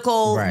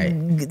political,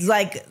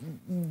 like,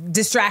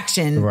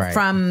 distraction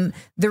from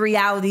the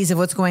realities of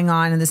what's going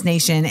on in this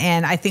nation.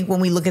 And I think when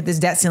we look at this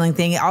debt ceiling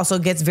thing, it also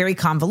gets very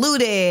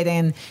convoluted.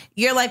 And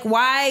you're like,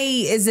 why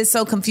is this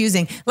so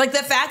confusing? Like, the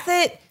fact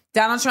that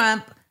Donald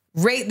Trump,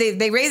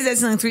 they raised the debt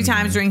ceiling 3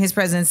 times during his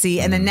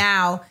presidency. And then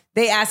now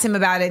they asked him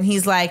about it. And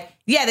he's like,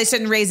 yeah, they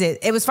shouldn't raise it.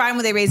 It was fine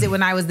when they raised it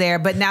when I was there.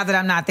 But now that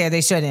I'm not there,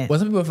 they shouldn't. Well,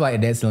 some people feel like a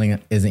debt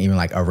ceiling isn't even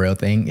like a real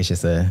thing. It's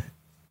just a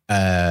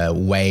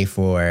way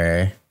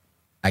for,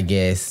 I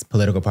guess,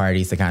 political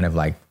parties to kind of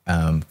like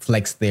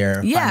flex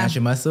their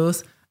financial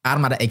muscles.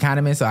 I'm not an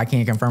economist, so I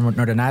can't confirm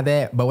nor deny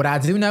that. But what I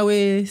do know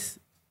is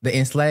the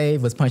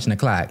enslaved was punching the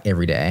clock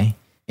every day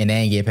and they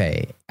ain't get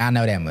paid. I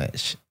know that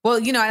much. Well,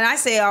 you know, and I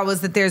say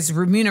always that there's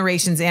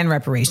remunerations and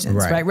reparations,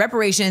 right?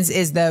 Reparations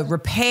is the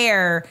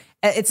repair.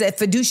 It's a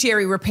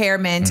fiduciary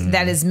repairment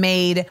that is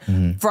made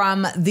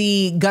from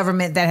the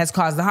government that has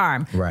caused the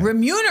harm. Right.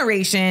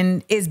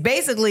 Remuneration is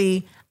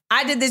basically,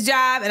 I did this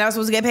job and I was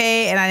supposed to get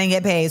paid and I didn't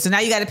get paid. So now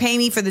you got to pay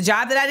me for the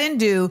job that I didn't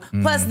do,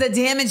 plus the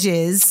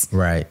damages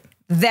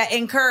that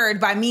incurred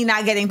by me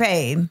not getting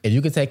paid. If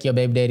you could take your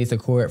baby daddy to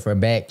court for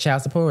back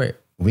child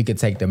support, we could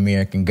take the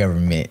American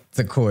government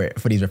to court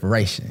for these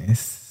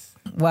reparations.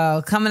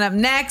 Well, coming up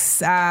next,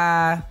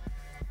 child.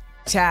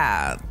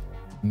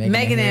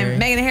 Meghan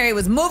and Harry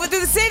was moving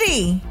through the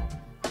city.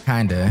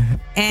 Kinda.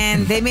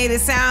 And they made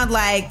it sound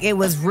like it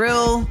was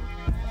real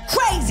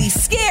crazy,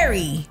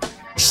 scary,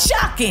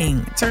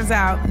 shocking. Turns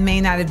out it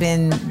may not have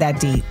been that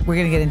deep. We're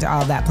going to get into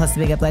all of that, plus the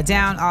Big Up, Let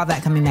Down. All of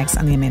that coming next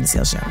on The Amanda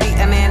Seales Show.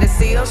 The Amanda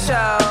Seales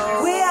Show.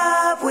 We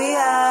up, we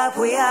up,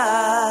 we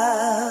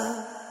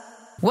up.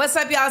 What's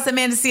up, y'all? It's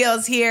Amanda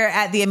Seales here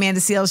at The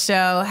Amanda Seales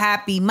Show.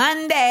 Happy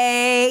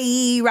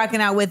Monday. Rocking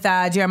out with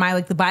Jeremiah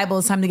Like the Bible.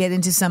 It's time to get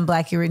into some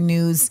Black Hero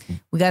news.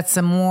 We got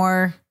some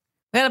more.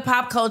 We got a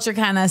pop culture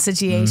kind of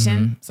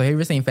situation. So have you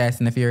ever seen Fast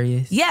and the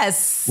Furious?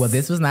 Yes. Well,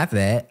 this was not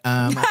that.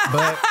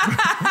 But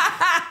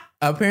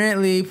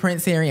apparently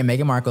Prince Harry and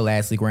Meghan Markle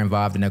last week were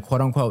involved in a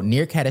quote-unquote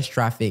near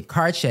catastrophic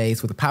car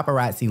chase with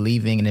paparazzi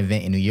leaving an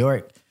event in New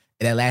York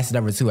that lasted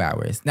over 2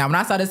 hours. Now, when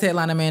I saw this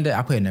headline, Amanda,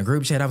 I put it in a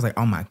group chat. I was like,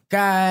 oh my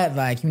God,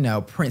 like, you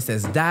know,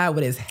 Princess died.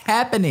 What is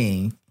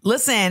happening?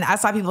 Listen, I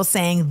saw people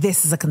saying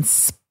this is a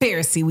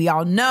conspiracy. We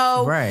all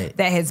know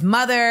that his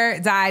mother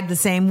died the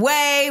same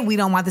way. We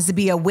don't want this to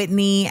be a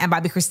Whitney and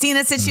Bobby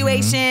Christina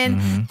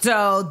situation.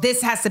 So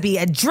this has to be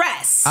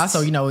addressed.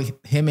 Also, you know,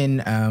 him and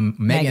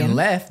Meghan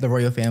left the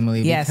royal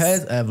family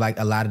because of like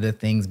a lot of the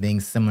things being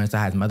similar to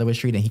how his mother was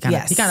treated. He kind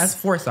of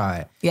foresaw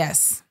it.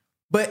 Yes.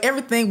 But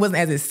everything wasn't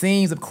as it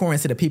seems, according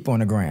to the people on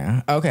the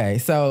ground. Okay,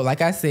 so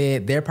like I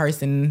said, their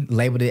person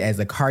labeled it as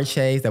a car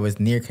chase that was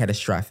near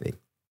catastrophic.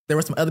 There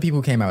were some other people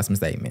who came out with some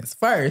statements.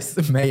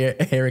 First, Mayor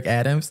Eric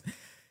Adams,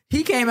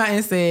 he came out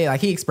and said,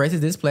 like, he expressed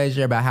his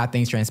displeasure about how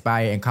things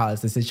transpired and called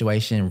the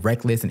situation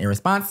reckless and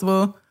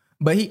irresponsible.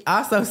 But he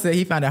also said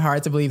he found it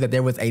hard to believe that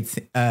there was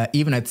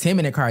even a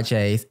 10-minute car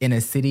chase in a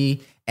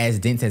city as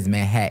dense as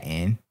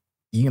Manhattan.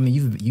 You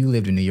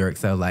lived in New York,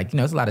 so like, you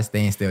know, it's a lot of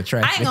standstill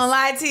traffic. I ain't gonna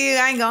lie to you.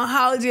 I ain't gonna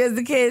hold you, as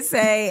the kids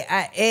say.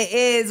 It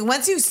is,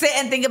 once you sit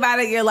and think about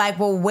it, you're like,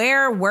 well,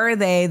 where were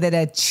they that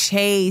a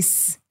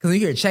chase? Because when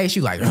you hear chase,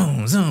 you like,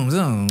 zoom, zoom,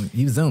 zoom.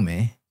 You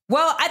zooming.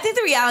 Well, I think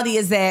the reality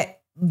is that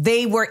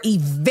they were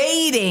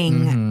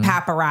evading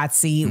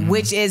paparazzi,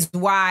 which is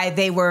why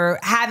they were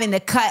having to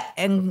cut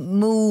and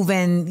move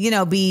and, you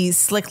know, be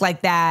slick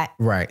like that.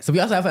 Right. So we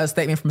also have a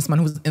statement from someone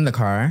who's in the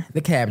car, the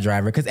cab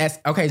driver. Because,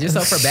 just so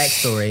for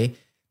backstory,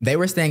 they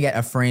were staying at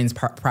a friend's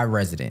private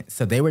residence.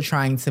 So they were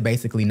trying to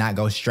basically not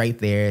go straight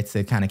there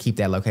to kind of keep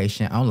that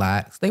location on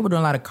lock. So they were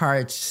doing a lot of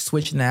car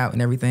switching out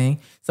and everything.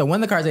 So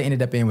one of the cars they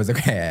ended up in was a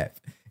cab.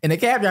 And the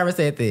cab driver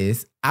said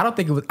this, I don't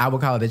think I would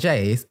call it a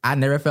chase. I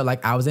never felt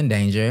like I was in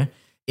danger.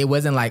 It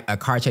wasn't like a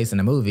car chase in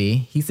a movie.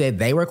 He said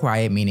they were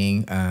quiet,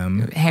 meaning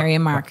Harry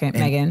and Mark and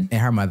Meghan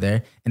and her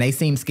mother, and they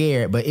seemed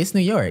scared. But it's New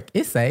York;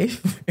 it's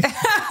safe. Which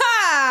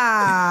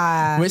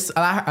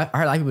I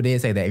heard a lot of people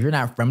did say that if you're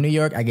not from New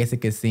York, I guess it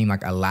could seem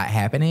like a lot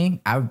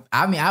happening.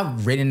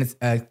 I've ridden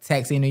a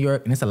taxi in New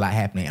York, and it's a lot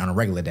happening on a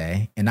regular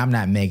day. And I'm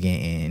not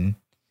Meghan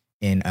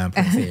in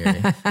Prince Harry,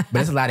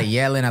 but it's a lot of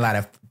yelling, a lot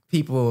of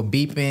people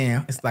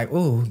beeping. It's like,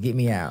 ooh, get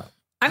me out.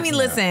 I mean,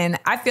 listen,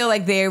 I feel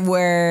like they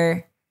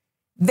were.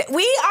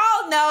 We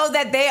all know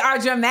that they are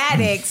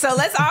dramatic, so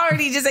let's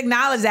already just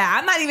acknowledge that.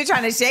 I'm not even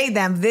trying to shade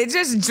them. They're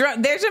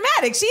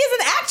dramatic. She is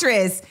an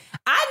actress.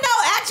 I know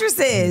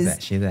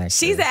actresses. She's an actress.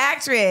 She's an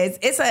actress.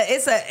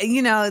 It's a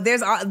you know,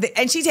 there's all,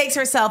 and she takes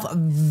herself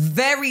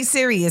very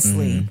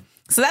seriously.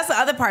 So that's the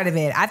other part of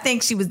it. I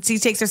think she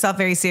takes herself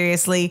very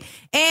seriously.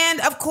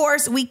 And of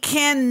course, we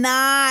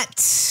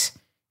cannot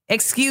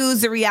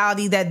excuse the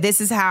reality that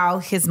this is how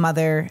his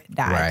mother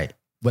died. Right.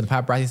 But the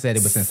paparazzi said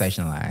it was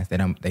sensationalized.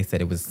 They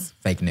said it was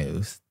fake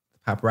news.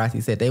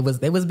 Paparazzi said they was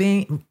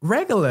being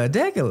regular.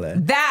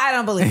 That I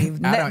don't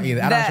believe. I don't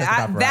either. I don't trust the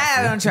paparazzi. That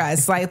I don't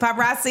trust. Like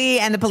paparazzi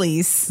and the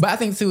police. But I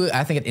think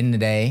at the end of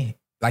the day,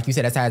 like you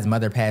said, that's how his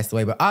mother passed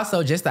away. But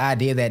also just the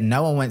idea that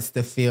no one wants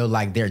to feel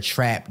like they're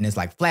trapped and it's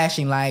like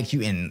flashing lights.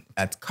 You in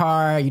a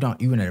car. You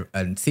in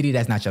a city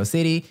that's not your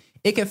city.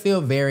 It can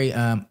feel very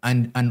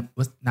uneasy.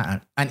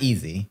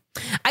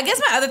 I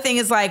guess my other thing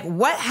is like,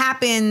 what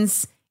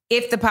happens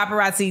if the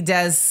paparazzi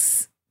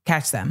does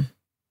catch them?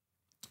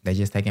 They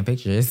just taking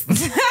pictures.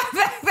 That's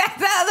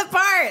the other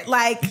part.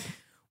 Like,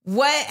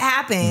 what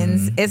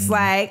happens? It's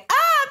like,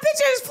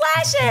 pictures,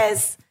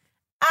 flashes.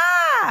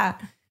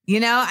 You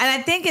know? And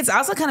I think it's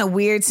also kind of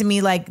weird to me,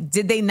 like,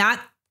 did they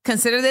not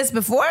consider this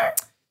before?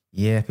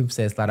 Yeah, people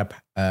say it's a lot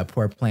of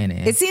poor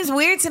planning. It seems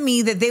weird to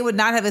me that they would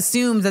not have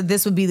assumed that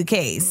this would be the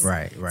case.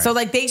 Right. So,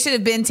 like, they should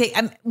have been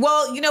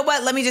well, you know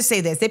what? Let me just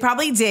say this. They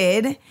probably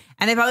did,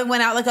 and they probably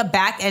went out like a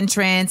back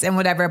entrance and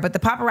whatever, but the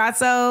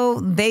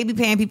paparazzo, they be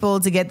paying people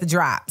to get the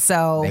drop.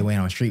 So they went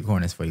on street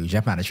corners for you,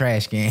 jump out of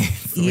trash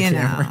cans. You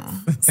know.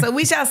 So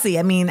we shall see.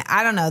 I mean,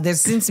 I don't know. There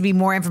seems to be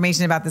more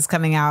information about this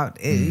coming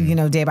out, you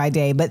know, day by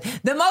day. But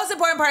the most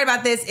important part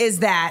about this is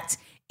that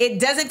it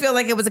doesn't feel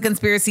like it was a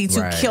conspiracy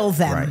to kill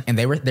them. Right. And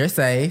they're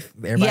safe.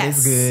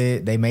 Everybody's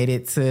good. They made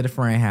it to the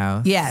friend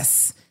house.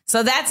 Yes.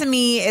 So that to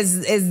me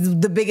is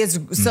the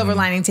biggest silver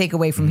lining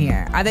takeaway from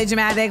here. Are they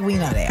dramatic? We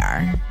know they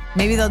are.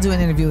 Maybe they'll do an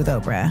interview with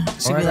Oprah.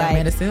 She'll be like,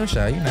 Amanda Seales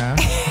show, you know.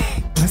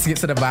 Let's get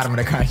to the bottom of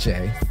the car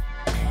chase.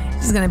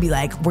 She's going to be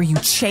like, were you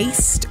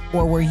chased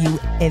or were you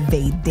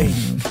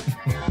evading?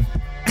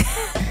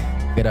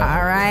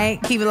 All right.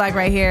 Keep it like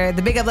right here.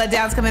 The Big Up Let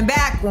Down's coming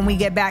back when we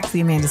get back to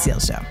the Amanda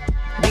Seales Show.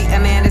 The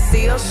Amanda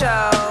Seales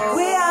Show.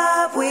 We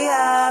up, we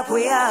up,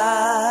 we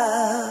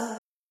up.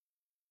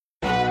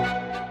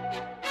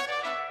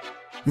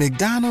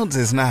 McDonald's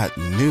is not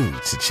new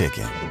to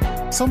chicken.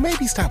 So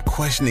maybe stop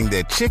questioning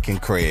their chicken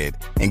cred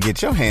and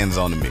get your hands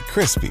on the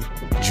McCrispy.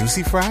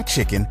 Juicy fried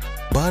chicken,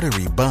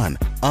 buttery bun,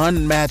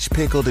 unmatched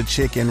pickle to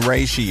chicken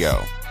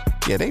ratio.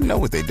 Yeah, they know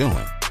what they're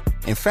doing.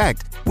 In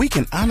fact, we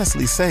can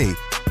honestly say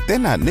they're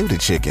not new to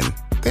chicken.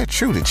 They're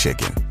true to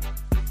chicken.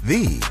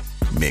 The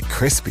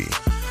McCrispy.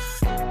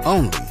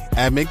 Only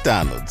at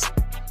McDonald's.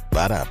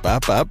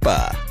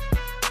 Ba-da-ba-ba-ba.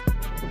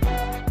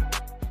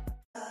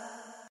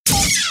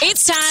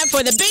 It's time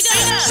for the Big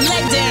Up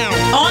Let Down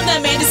on the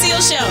Amanda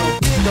Seales Show.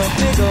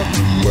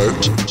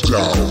 Let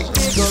down.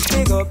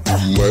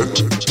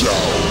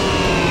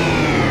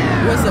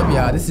 What's up,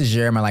 y'all? This is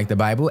Jeremy Like the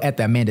Bible at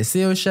the Amanda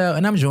Seales Show,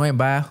 and I'm joined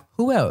by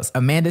who else?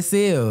 Amanda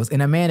Seales.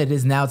 And Amanda, it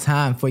is now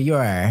time for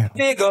your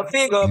Big Up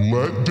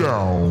Let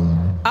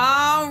Down.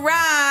 All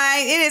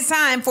right, it is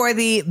time for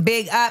the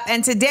Big Up,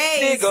 and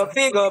today's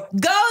Big Up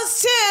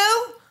goes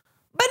to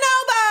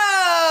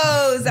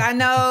bonobos. I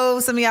know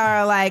some of y'all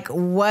are like,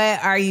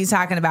 what are you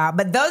talking about?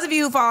 But those of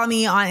you who follow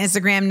me on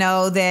Instagram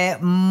know that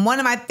one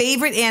of my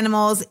favorite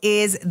animals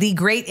is the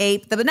great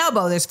ape, the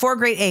bonobo. There's 4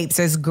 great apes.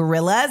 There's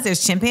gorillas,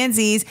 there's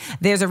chimpanzees,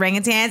 there's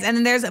orangutans, and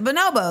then there's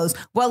bonobos.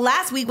 Well,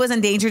 last week was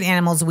Endangered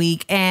Animals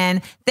Week,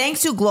 and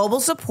thanks to global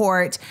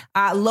support,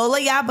 Lola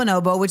Ya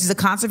Bonobo, which is a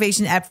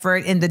conservation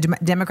effort in the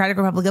Democratic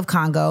Republic of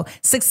Congo,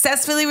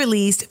 successfully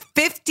released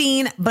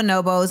 15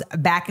 bonobos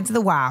back into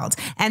the wild.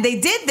 And they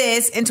did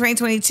this in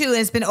 2022, and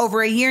it's been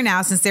over a year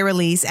now since their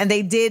release, and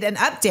they did an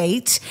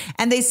update,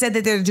 and they said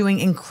that they're doing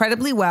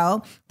incredibly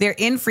well. They're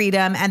in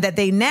freedom, and that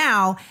they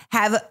now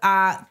have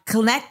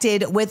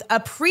connected with a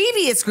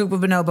previous group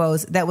of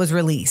bonobos that was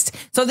released.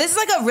 So this is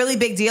like a really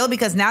big deal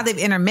because now they've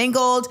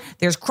intermingled.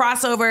 There's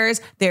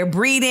crossovers. They're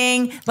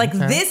breeding. Like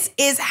this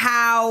is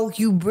how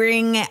you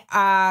bring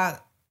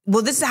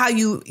this is how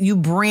you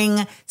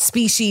bring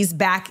species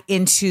back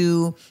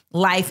into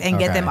life and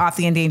get them off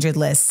the endangered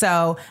list.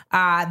 So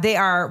they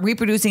are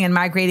reproducing and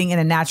migrating in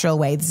a natural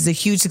way. This is a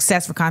huge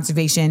success for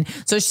conservation.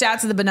 So shout out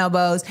to the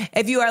bonobos.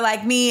 If you are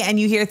like me and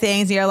you hear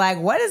things and you're like,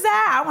 what is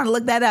that? I want to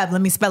look that up. Let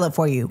me spell it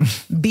for you.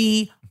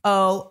 Bonobo.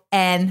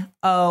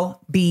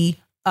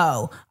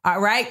 All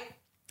right.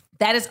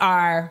 That is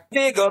our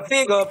Big Up.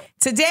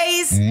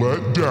 Today's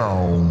Let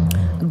Down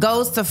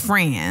goes to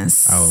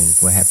France. Oh,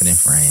 what happened in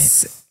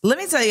France? Let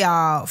me tell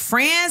y'all,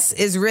 France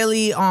is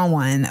really on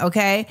one,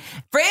 okay?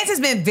 France has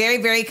been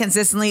very, very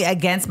consistently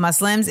against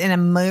Muslims in a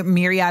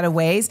myriad of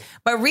ways.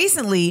 But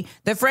recently,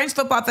 the French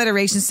Football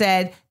Federation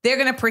said they're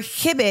going to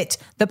prohibit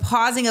the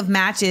pausing of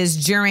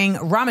matches during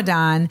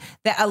Ramadan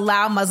that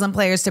allow Muslim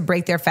players to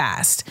break their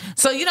fast.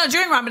 So, you know,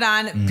 during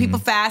Ramadan, people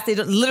fast. They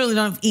literally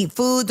don't eat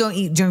food,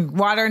 don't drink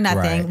water,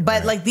 nothing.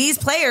 But like these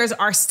players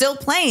are still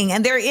playing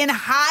and they're in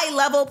high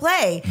level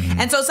play.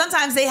 And so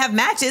sometimes they have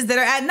matches that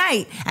are at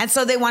night. And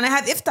so they want to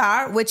have iftar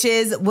iftar, which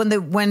is when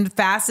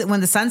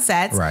the sun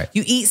sets, Right.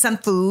 you eat some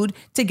food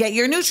to get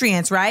your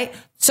nutrients, right?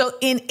 So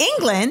in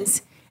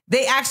England,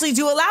 they actually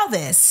do allow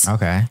this.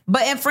 Okay.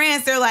 But in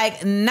France, they're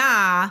like,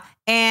 nah.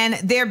 And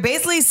they're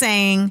basically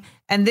saying,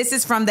 and this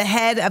is from the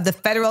head of the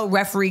Federal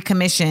Referee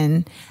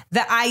Commission,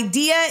 the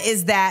idea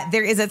is that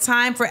there is a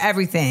time for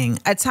everything,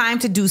 a time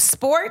to do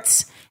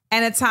sports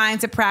and a time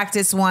to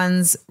practice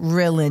one's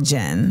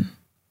religion.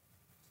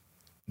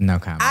 No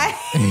comment.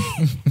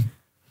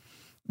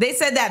 They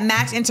said that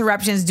match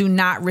interruptions do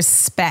not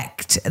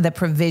respect the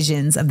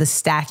provisions of the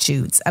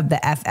statutes of the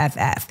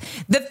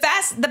FFF.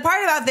 The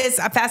part about this,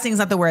 fasting is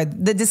not the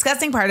word. The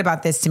disgusting part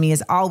about this to me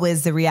is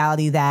always the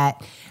reality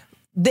that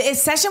the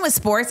obsession with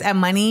sports and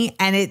money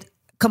and it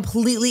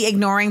completely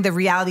ignoring the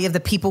reality of the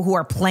people who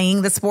are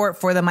playing the sport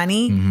for the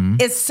money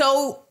is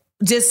so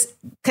just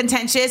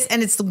contentious,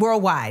 and it's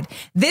worldwide.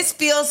 This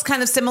feels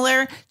kind of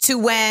similar to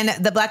when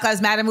the Black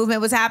Lives Matter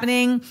movement was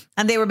happening,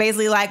 and they were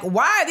basically like,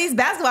 why are these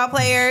basketball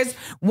players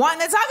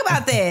wanting to talk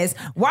about this?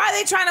 Why are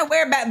they trying to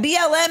wear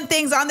BLM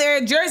things on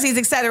their jerseys,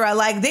 etc.?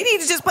 Like, they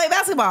need to just play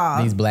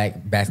basketball. These black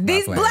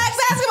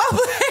basketball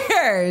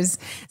players.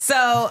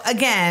 So,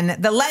 again,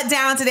 the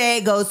letdown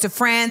today goes to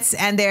France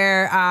and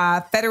their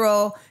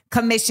Federal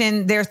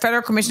Commission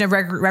of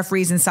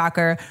Referees in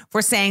Soccer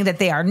for saying that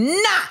they are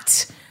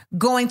not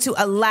going to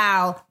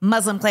allow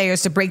Muslim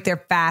players to break their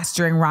fast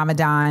during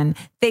Ramadan.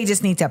 They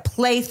just need to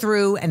play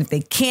through, and if they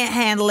can't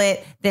handle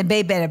it, then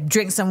they better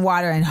drink some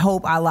water and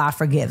hope Allah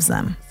forgives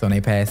them. So when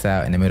they pass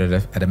out in the middle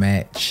of the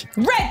match.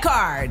 Red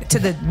card to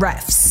the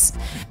refs.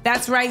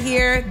 That's right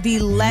here, the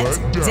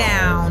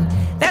letdown.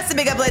 That's the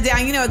big up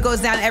letdown. You know it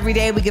goes down every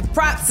day. We give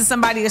props to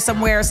somebody or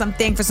somewhere or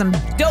something for some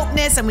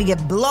dopeness, and we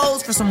give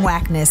blows for some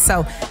whackness.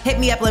 So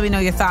hit me up, let me know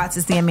your thoughts.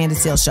 It's the Amanda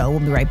Seales Show.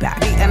 We'll be right back.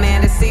 The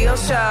Amanda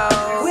Seales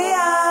Show. We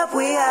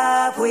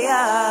up.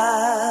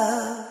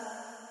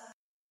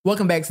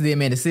 Welcome back to the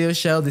Amanda Seales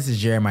Show. This is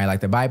Jeremiah Like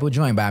the Bible,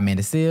 joined by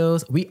Amanda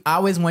Seales. We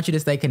always want you to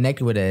stay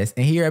connected with us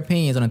and hear your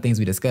opinions on the things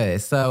we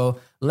discuss. So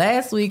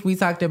last week we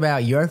talked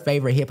about your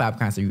favorite hip hop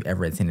concert you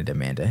ever attended,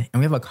 Amanda. And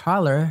we have a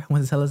caller who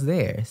wants to tell us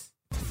theirs.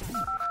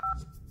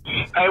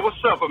 Hey, what's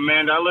up,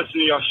 Amanda? I listen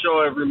to your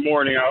show every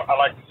morning. I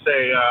like to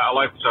say I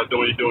like what y'all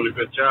doing. You're doing a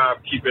good job.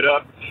 Keep it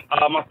up.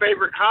 My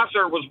favorite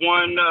concert was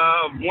one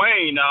of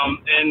Wayne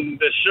and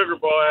the Sugar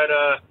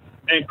Boy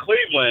in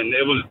Cleveland.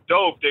 It was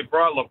dope. They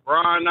brought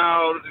LeBron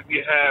out.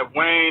 You had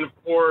Wayne, of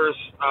course.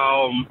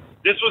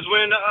 This was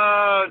when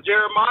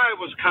Jeremiah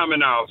was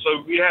coming out.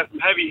 So we had some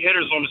heavy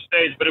hitters on the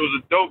stage, but it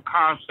was a dope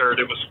concert.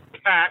 It was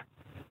packed.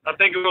 I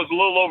think it was a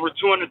little over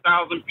 200,000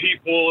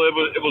 people.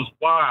 It was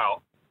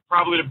wild.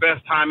 Probably the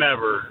best time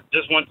ever.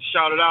 Just want to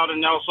shout it out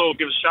and also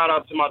give a shout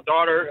out to my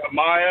daughter,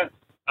 Amaya.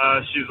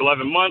 She's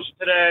 11 months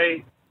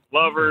today.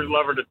 Love her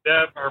to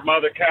death. Her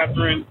mother,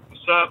 Catherine.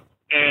 What's up?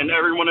 And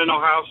everyone in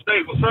Ohio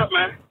State. What's up,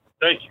 man?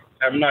 Thank you.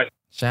 Have a nice day.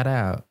 Shout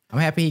out. I'm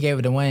happy he gave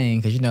it to Wayne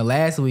because,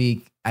 last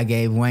week I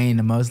gave Wayne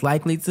the most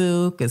likely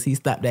to because he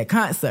stopped that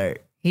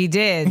concert. He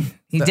did.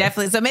 He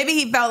definitely. So maybe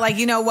he felt like,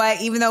 you know what,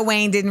 even though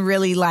Wayne didn't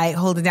really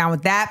hold it down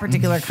with that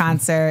particular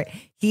concert,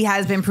 he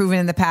has been proven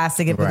in the past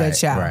to give a good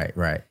show.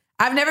 Right.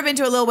 I've never been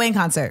to a Lil Wayne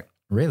concert.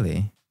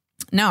 Really?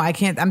 No, I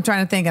can't. I'm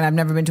trying to think, and I've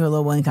never been to a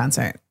Lil Wayne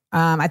concert.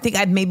 I think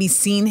I'd maybe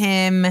seen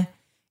him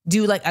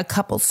do a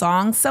couple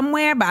songs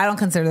somewhere, but I don't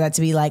consider that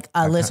to be a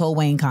Lil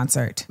Wayne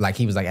concert. Like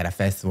he was at a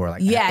festival, in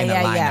a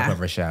lineup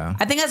of a show.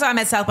 I think I saw him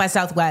at South by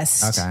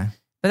Southwest. Okay.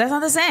 But that's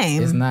not the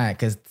same. It's not,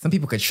 because some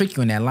people could trick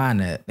you in that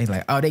lineup. They're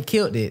like, oh, they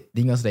killed it.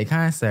 Then you go to their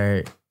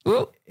concert.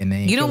 And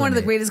they you know one of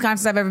the greatest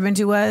concerts I've ever been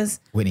to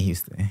was? Whitney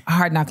Houston. A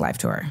Hard Knock Life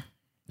Tour.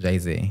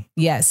 Jay-Z.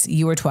 Yes,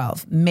 you were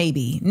 12.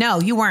 Maybe.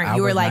 No, you weren't.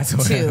 You were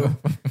 2.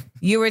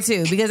 You were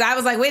 2. Because I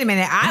was like, wait a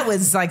minute. I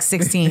was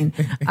 16.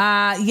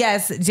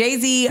 Yes,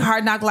 Jay-Z,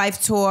 Hard Knock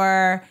Life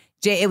Tour.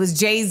 It was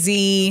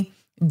Jay-Z,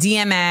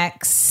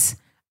 DMX,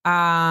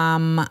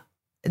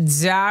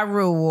 Ja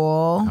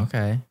Rule.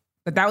 Okay.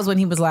 But that was when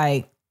he was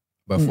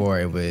before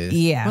it was.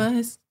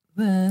 Yeah.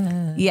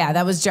 Yeah,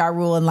 that was Ja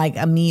Rule and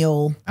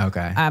Emil.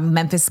 Okay.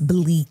 Memphis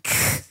Bleak,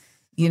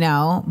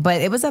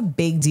 But it was a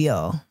big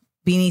deal.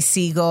 Beanie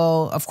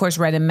Siegel, of course,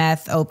 Red and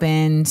Meth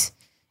opened.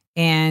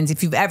 And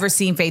if you've ever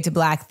seen Fade to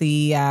Black,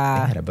 they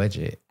had a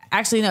budget.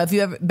 Actually, no, if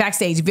you ever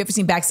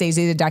seen Backstage,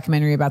 they did a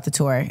documentary about the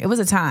tour. It was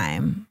a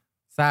time.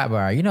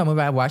 Sidebar, a movie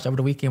I watched over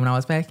the weekend when I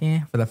was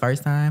packing for the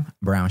first time?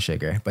 Brown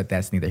Sugar, but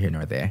that's neither here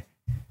nor there.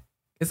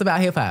 It's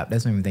about hip hop.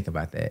 That's when we think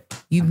about that.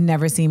 You've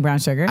never seen Brown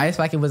Sugar? I just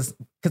like it was,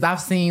 because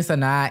I've seen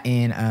Sanaa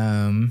in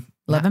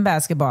Love and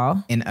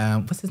Basketball. In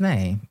what's his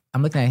name?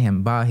 I'm looking at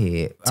him, bald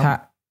head.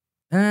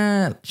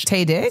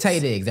 Taye Diggs? Taye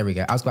Diggs, there we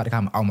go. I was about to call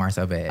him Omar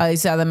so bad. Oh, you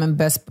saw them in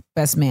Best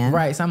Man.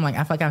 Right, so I'm like,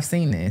 I feel like I've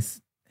seen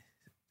this.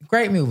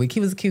 Great movie. It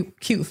was a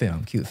cute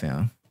film.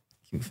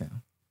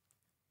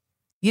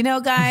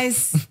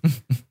 Guys,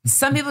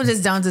 some people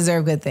just don't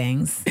deserve good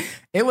things.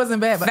 It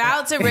wasn't bad. But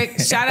Shout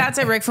out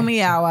to Rick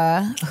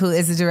Famuyiwa, who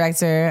is the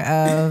director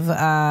of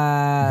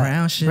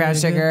Brown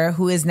Sugar,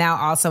 who is now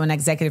also an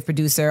executive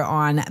producer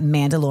on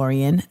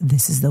Mandalorian.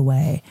 This is the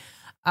way.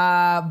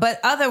 But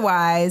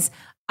otherwise,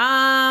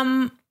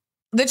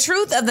 the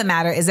truth of the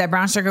matter is that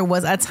Brown Sugar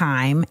was a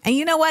time. And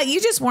you know what? You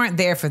just weren't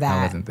there for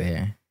that. I wasn't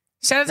there.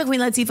 Shout out to Queen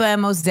Latifah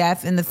and Mos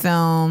Def in the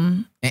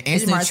film. And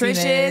It's Angie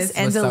nutritious Martinez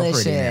and was so pretty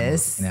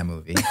delicious. in that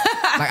movie.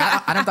 Like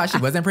I didn't thought she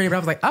wasn't pretty, but I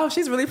was like, oh,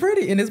 she's really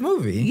pretty in this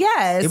movie.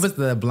 Yes. It was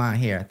the blonde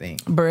hair, I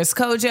think. Boris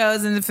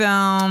Kojo's in the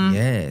film.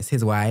 Yes,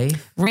 his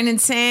wife.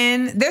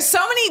 Renington. There's so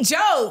many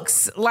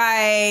jokes.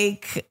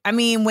 Like, I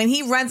mean, when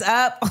he runs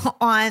up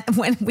on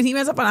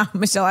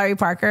Michelle Ari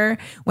Parker,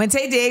 when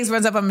Taye Diggs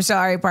runs up on Michelle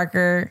Ari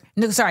Parker,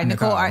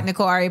 Nicole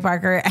Ari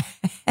Parker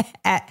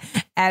at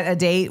a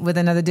date with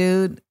another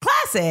dude.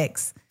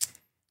 Classics.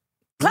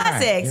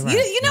 Classics. You're right.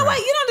 You know what?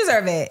 You don't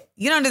deserve it.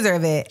 You don't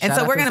deserve it. And Shout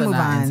so out we're to going to move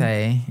Sanaa on. and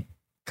Tay.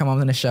 Come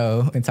on the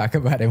show and talk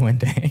about it one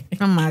day.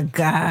 Oh my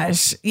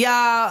gosh.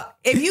 Y'all,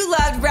 if you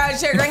loved Brown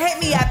Sugar, hit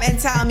me up and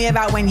tell me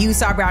about when you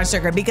saw Brown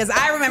Sugar, because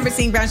I remember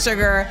seeing Brown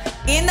Sugar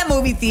in the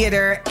movie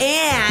theater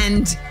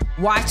and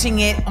watching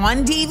it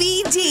on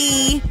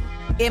DVD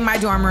in my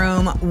dorm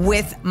room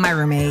with my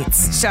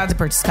roommates. Shout out to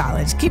Purchase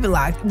College. Keep it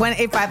locked.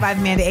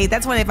 1-855-AMANDA-8.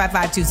 That's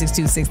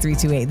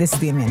 1-855-262-6328. This is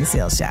the Amanda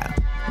Seales Show.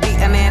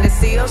 The Amanda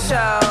Seales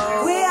Show.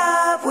 We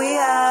up, we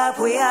up,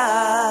 we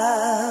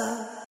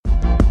up.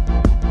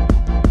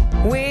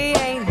 We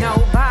ain't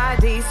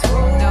nobody's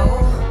fool.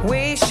 No.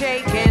 We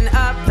shaking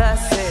up the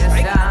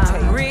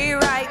system.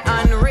 Rewrite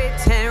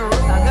unwritten rules.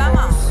 Come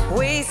on.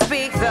 We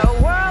speak, the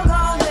world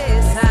gon'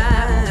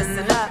 listen.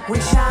 Listen up. We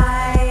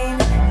shine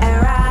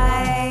and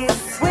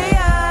rise. We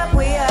up,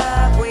 we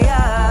up, we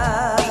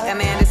up. The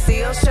Amanda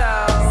Seales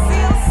Show.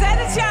 Seales said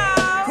it,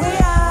 y'all. We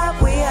up,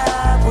 we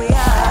up, we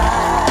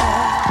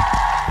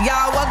up.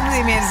 Y'all, welcome to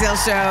the Amanda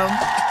Seales Show.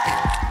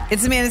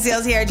 It's Amanda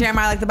Seales here.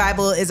 Jeremiah Like the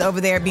Bible is over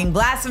there being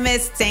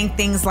blasphemous, saying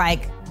things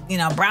like,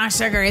 Brown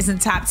Sugar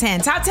isn't top 10.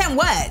 Top 10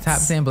 what?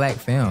 Top 10 black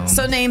films.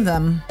 So name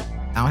them.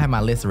 I don't have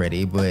my list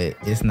ready, but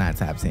it's not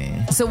top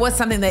 10. So what's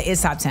something that is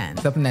top 10?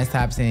 Something that's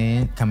top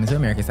 10, Coming to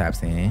America's top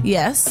 10.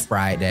 Yes.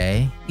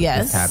 Friday.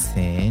 Yes. Is top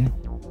 10.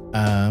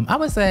 I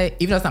would say,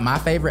 even though it's not my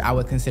favorite, I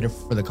would consider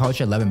for the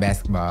culture, Love and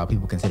Basketball,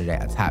 people consider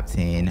that a top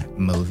 10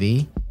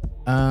 movie.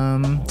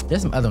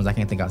 There's some other ones I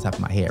can't think off the top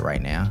of my head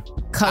right now.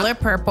 Color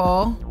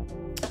Purple.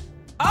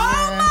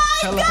 Oh my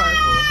Color God!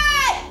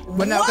 Purple.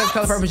 But no, because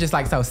Color Purple is just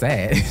like so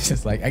sad. It's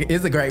just like,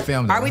 it's a great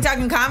film. Though. Are we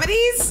talking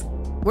comedies?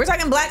 We're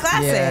talking black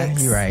classics. Yeah,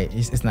 you're right.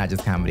 It's not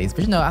just comedies.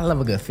 But I love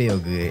a good feel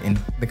good. And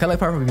The Color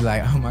Purple would be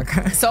like, oh my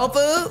God. Soul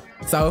Food?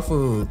 Soul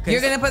Food.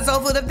 You're going to put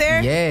Soul Food up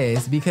there?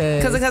 Yes,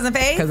 because of Cousin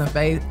Faith? Cousin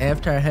Faith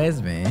effed her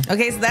husband.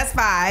 Okay, so that's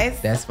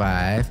 5. That's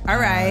 5. All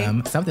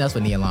right. Something else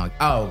with Nia Long.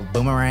 Oh,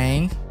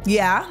 Boomerang.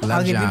 Yeah,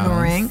 I'll give you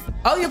Boomerang.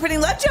 Oh, you're putting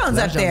Love Jones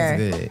up there.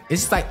 Is good.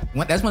 It's just like,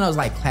 that's one of those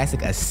like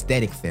classic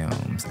aesthetic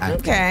films. I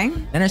think.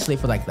 Not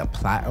necessarily for like the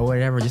plot or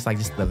whatever, just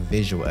the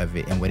visual of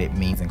it and what it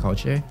means in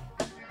culture.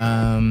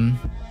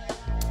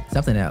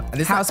 Something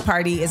else. House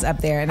Party is up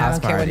there, and I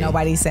don't care what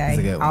nobody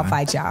say. I'll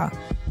fight y'all.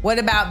 What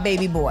about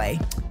Baby Boy?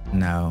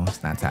 No,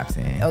 it's not top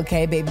 10.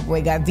 Okay, Baby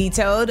Boy got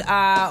vetoed.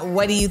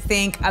 What do you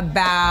think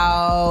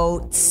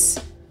about?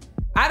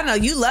 I don't know.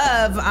 You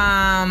love.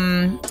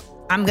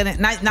 I'm gonna get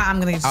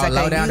you.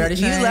 Low Down Dirty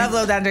Shame. You love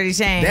Low Down Dirty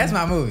Shame. That's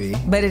my movie,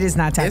 but it is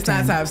not top 10. It's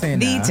not top 10.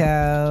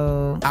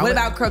 Veto. What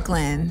about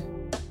Crooklyn?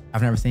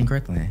 I've never seen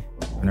Crooklyn.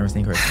 Oh my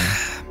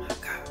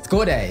God.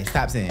 School Days,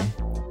 top 10.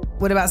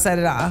 What about Set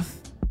It Off?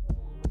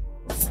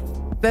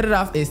 Set It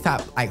Off is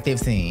top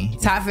 15.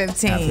 Top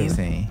 15. Top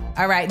 15.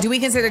 All right. Do we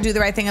consider Do the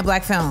Right Thing a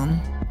black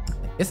film?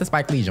 It's a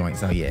Spike Lee joint,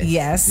 so yes.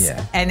 Yes.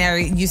 Yeah. And are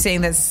you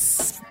saying that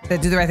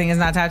Do the Right Thing is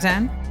not top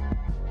 10?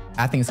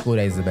 I think School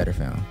Days is a better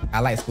film. I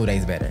like School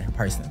Days better,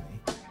 personally.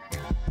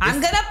 I'm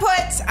gonna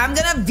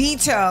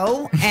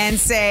veto and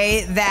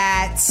say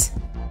that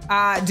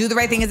Do the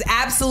Right Thing is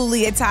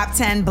absolutely a top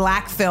 10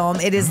 black film.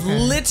 It is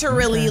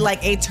literally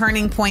like a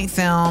turning point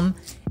film.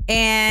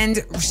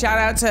 And shout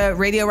out to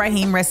Radio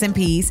Raheem, rest in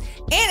peace.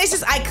 And it's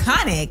just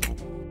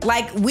iconic.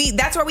 Like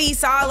that's where we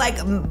saw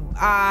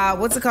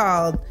what's it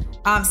called?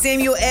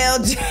 Samuel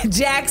L.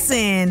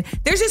 Jackson.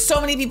 There's just so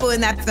many people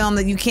in that film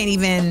that you can't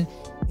even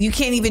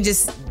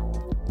just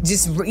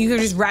you can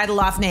just rattle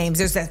off names.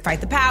 There's that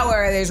Fight the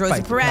Power. There's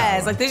Rosie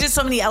Perez. Like there's just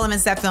so many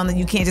elements to that film that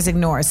you can't just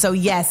ignore. So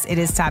yes, it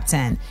is top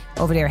 10.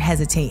 Over there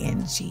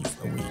hesitating.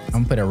 Jeez Louise. I'm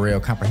gonna put a real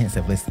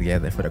comprehensive list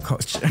together for the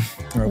culture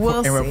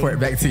and report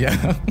back to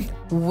y'all.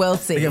 We'll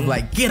see. They're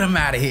like, get him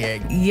out of here.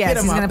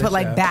 Yes, he's gonna put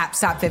like BAP's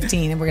top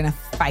 15, and we're gonna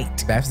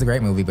fight. BAP's a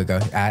great movie, but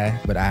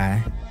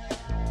I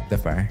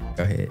defer.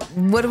 Go ahead.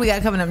 What do we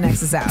got coming up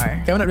next this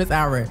hour? Coming up this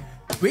hour,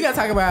 we gotta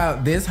talk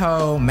about this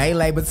whole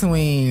melee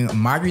between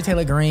Marjorie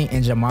Taylor Greene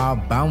and Jamal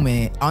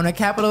Bowman on the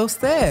Capitol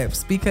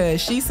steps,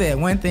 because she said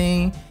one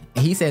thing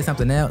and he said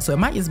something else. So it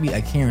might just be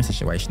a Karen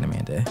situation,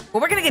 Amanda.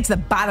 Well, we're going to get to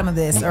the bottom of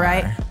this, all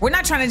right? We're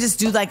not trying to just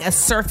do like a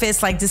surface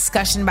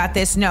discussion about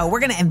this. No, we're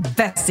going to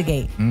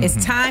investigate. Mm-hmm.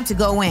 It's time to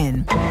go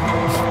in.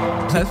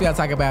 Plus, we got to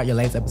talk about your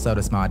latest episode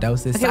of Small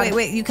Doses. Okay,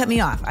 wait. You cut me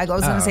off. I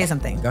was going to say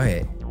something. Go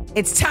ahead.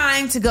 It's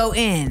time to go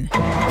in.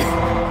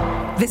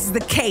 This is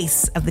the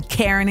case of the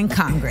Karen in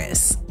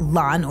Congress,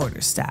 Law and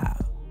Order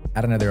style. I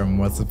don't know there are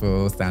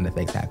multiple sound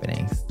effects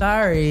happening.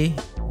 Sorry.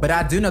 But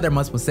I do know there are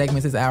multiple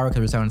segments this hour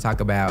because we're going to talk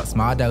about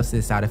small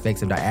doses, side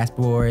effects of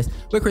diaspora wars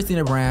with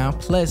Christina Brown.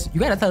 Plus, you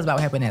got to tell us about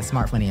what happened at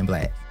Smart, Funny, and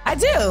Black. I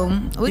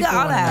do. We got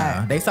all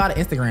that. They saw the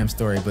Instagram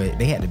story, but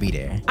they had to be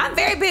there. I'm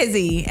very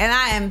busy and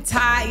I am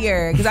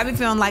tired because I've been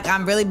feeling like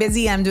I'm really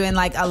busy. I'm doing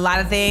like a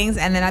lot of things.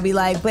 And then I'd be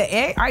like, but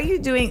are you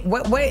doing,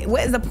 what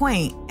is the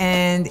point?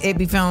 And it'd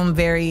be feeling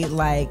very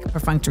like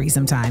perfunctory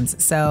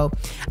sometimes. So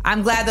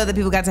I'm glad though that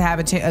people got to have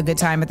a good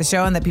time at the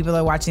show and that people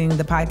are watching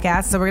the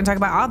podcast. So we're going to talk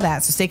about all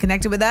that. So stay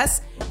connected with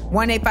us.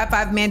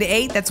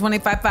 1-855-MANDA-8. That's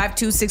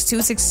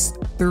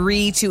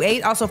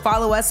 1-855-262-6328. Also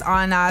follow us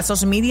on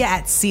social media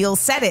at Seal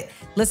Said It.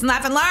 Listen,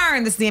 laugh, and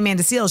learn. This is the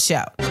Amanda Seales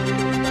Show.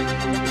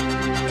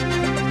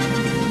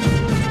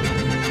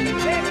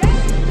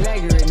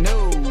 Blackberry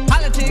news.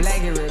 Politics.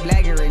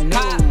 Blackberry news.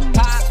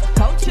 Pop.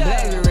 Culture.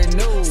 Blackberry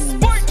news.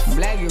 Sports.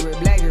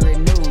 Blackberry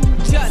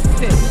news.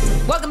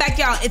 Justice. Welcome back,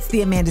 y'all. It's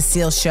the Amanda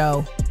Seales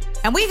Show.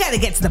 And we got to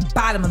get to the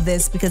bottom of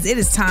this because it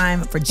is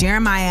time for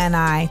Jeremiah and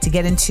I to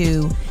get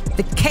into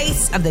the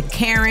case of the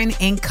Karen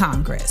in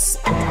Congress.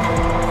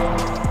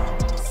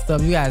 So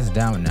if you guys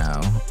don't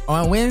know,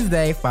 on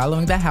Wednesday,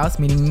 following the House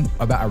meeting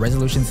about a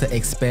resolution to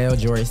expel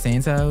George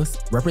Santos,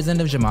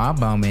 Representative Jamal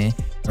Bowman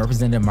and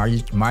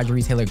Representative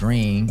Marjorie Taylor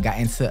Greene got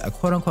into a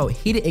quote-unquote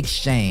heated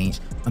exchange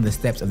on the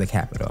steps of the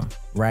Capitol,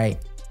 right?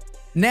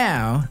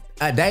 Now,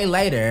 a day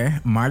later,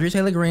 Marjorie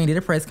Taylor Greene did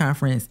a press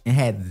conference and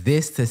had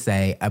this to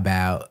say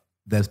about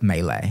the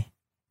melee.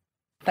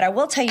 But I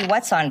will tell you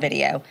what's on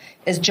video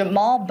is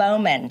Jamal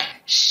Bowman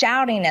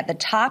shouting at the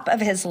top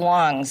of his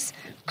lungs,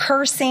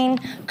 cursing,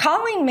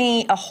 calling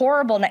me a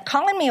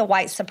calling me a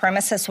white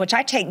supremacist, which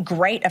I take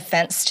great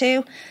offense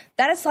to.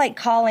 That is like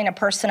calling a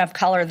person of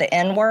color the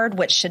N-word,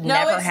 which should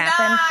never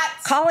happen. Not.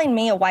 Calling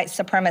me a white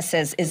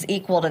supremacist is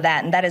equal to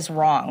that, and that is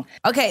wrong.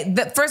 Okay,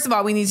 first of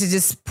all, we need to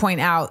just point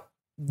out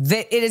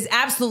that it is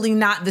absolutely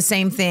not the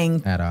same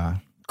thing At all.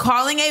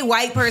 Calling a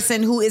white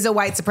person who is a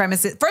white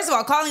supremacist. First of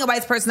all, calling a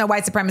white person a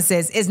white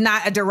supremacist is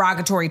not a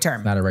derogatory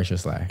term. Not a racial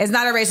slur. It's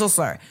not a racial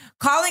slur.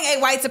 Calling a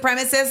white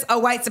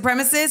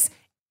supremacist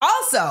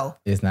also.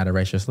 It's not a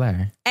racial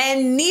slur.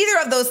 And neither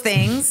of those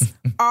things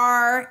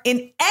are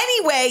in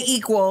any way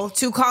equal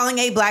to calling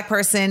a black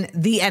person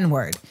the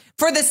N-word.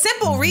 For the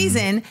simple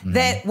reason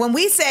that when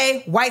we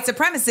say white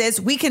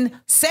supremacist, we can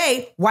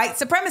say white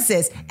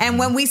supremacist. And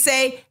when we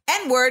say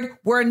N-word,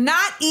 we're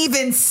not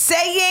even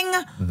saying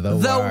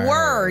the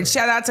word.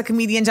 Shout out to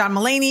comedian John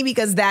Mulaney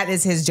because that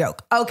is his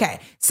joke. Okay,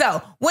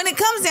 so when it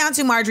comes down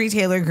to Marjorie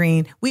Taylor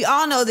Greene, we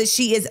all know that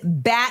she is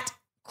bat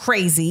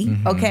crazy,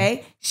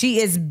 okay? She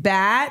is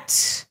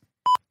bat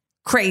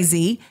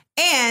crazy.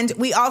 And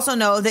we also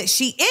know that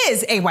she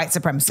is a white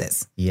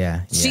supremacist.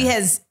 Yeah. She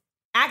has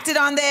acted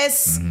on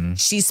this.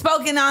 She's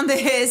spoken on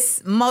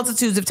this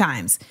multitudes of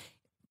times.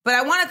 But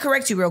I want to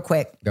correct you real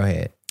quick. Go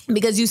ahead.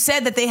 Because you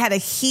said that they had a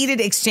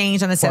heated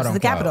exchange on the steps of the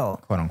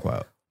Capitol. Quote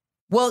unquote.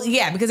 Well,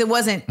 yeah, because it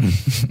wasn't.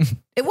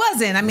 It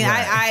wasn't. I mean,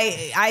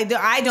 right.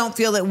 I don't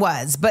feel it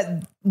was.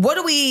 But what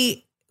do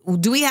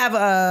we have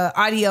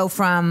audio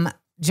from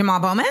Jamal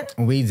Bowman?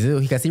 We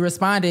do, because he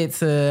responded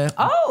to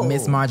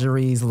Miss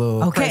Marjorie's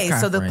little press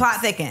conference. So the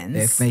plot thickens.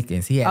 It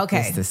thickens. He had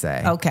this to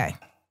say. Okay.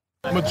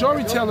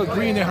 Marjorie Taylor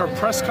Greene in her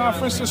press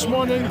conference this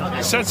morning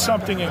said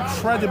something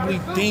incredibly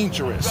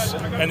dangerous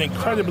and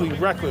incredibly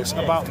reckless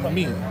about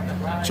me,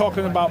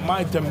 talking about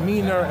my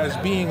demeanor as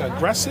being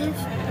aggressive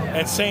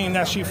and saying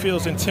that she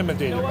feels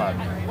intimidated by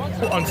me.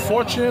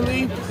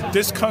 Unfortunately,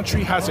 this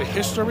country has a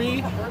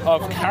history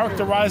of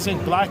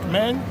characterizing black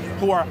men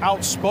who are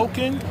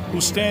outspoken, who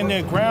stand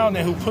their ground,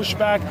 and who push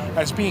back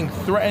as being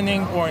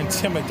threatening or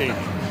intimidating.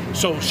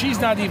 So she's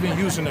not even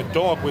using a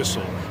dog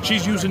whistle.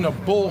 She's using a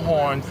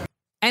bullhorn.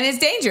 And it's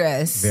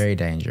dangerous. Very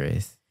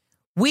dangerous.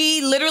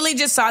 We literally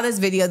just saw this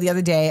video the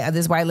other day of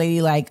this white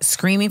lady like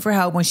screaming for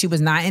help when she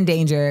was not in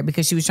danger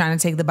because she was trying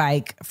to take the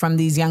bike from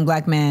these young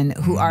black men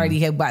who already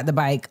had bought the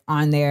bike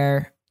on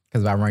their...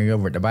 Because if I run you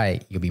over with the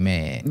bike, you'll be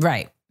mad.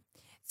 Right.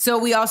 So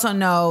we also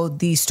know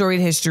the storied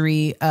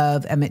history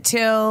of Emmett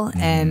Till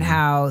and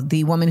how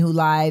the woman who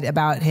lied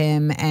about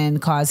him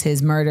and caused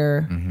his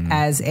murder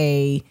as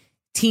a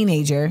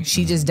teenager,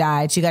 she just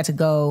died. She got to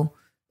go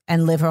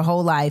and live her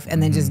whole life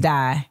and then just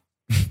die.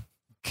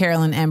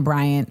 Carolyn M.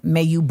 Bryant,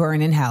 may you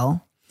burn in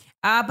hell.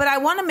 But I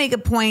want to make a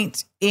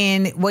point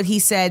in what he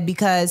said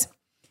because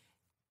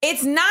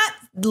it's not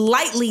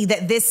lightly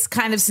that this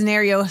kind of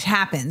scenario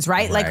happens,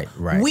 right?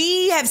 Right.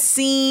 We have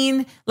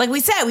seen, like we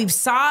said, we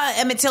saw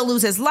Emmett Till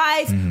lose his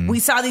life. We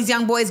saw these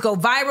young boys go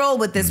viral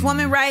with this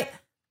woman, right?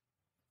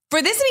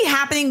 For this to be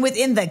happening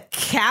within the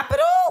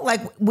Capitol,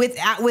 like with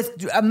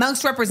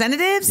amongst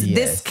representatives,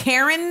 this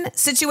Karen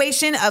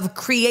situation of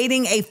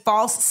creating a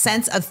false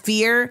sense of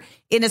fear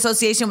in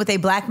association with a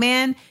black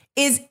man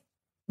is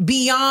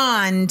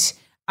beyond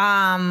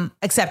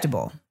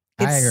acceptable.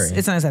 I agree.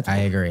 It's unacceptable.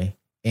 I agree.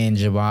 And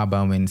Jamal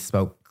Bowman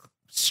spoke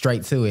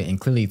straight to it and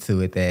clearly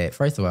to it that,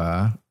 first of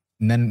all,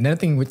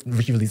 nothing which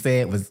you really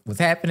said was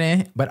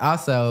happening, but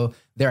also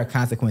there are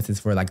consequences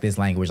for like this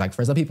language. Like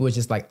for some people, it's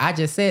just like, I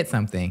just said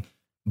something,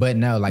 but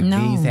no,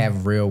 these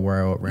have real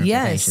world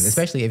ramifications,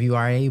 especially if you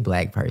are a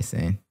Black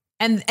person.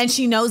 And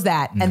she knows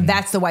that, and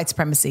that's the white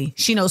supremacy.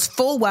 She knows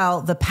full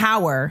well the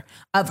power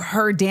of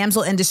her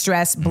damsel in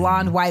distress,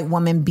 blonde white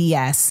woman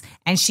BS,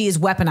 and she is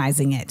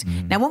weaponizing it.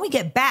 Now, when we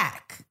get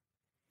back,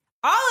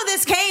 all of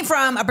this came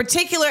from a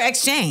particular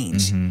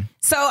exchange.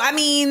 So, I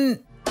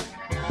mean,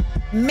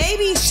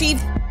 maybe she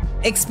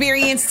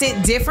experienced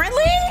it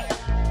differently.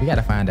 We got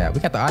to find out. We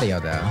got the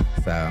audio, though,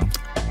 so...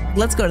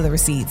 Let's go to the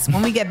receipts.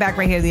 When we get back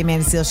right here to the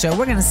Amanda Seales Show,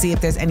 we're going to see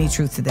if there's any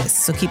truth to this.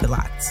 So keep it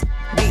locked.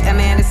 The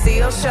Amanda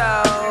Seales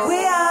Show.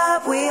 We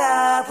up, we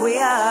up, we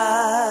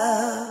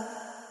up.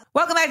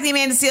 Welcome back to the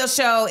Amanda Seales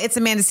Show. It's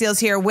Amanda Seales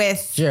here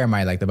with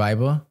Jeremiah Like the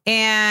Bible.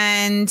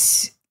 And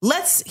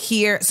let's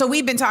hear. So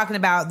we've been talking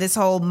about this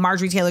whole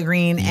Marjorie Taylor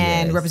Greene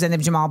and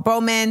Representative Jamal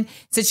Bowman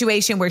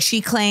situation where she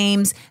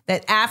claims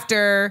that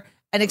after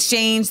an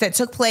exchange that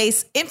took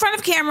place in front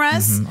of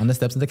cameras on the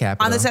steps of the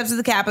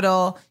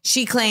Capitol.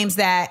 She claims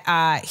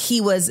that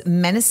he was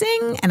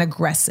menacing and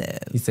aggressive.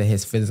 He said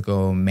his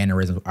physical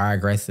mannerisms are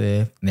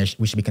aggressive. And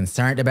we should be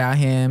concerned about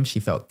him. She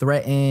felt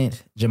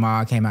threatened.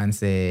 Jamal came out and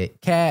said,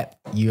 Cap,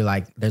 you're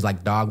like, there's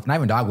like not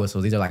even dog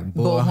whistles. These are like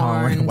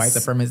bullhorn, white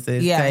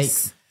supremacist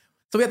takes.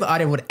 So we have the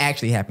audio of what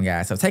actually happened,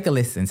 guys. So take a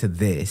listen to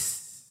this.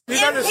 We're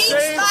going to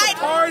save the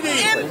party.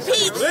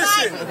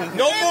 Listen,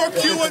 no more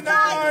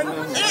QAnon,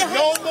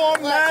 no more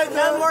MAGA,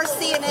 no more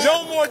CNN,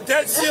 no more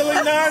debt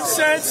ceiling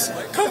nonsense.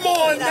 Come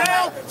on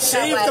now,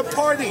 save the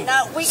party.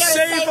 No, we gotta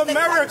save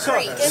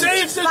America.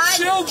 Save the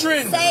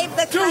children. Save the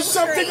country. Do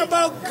something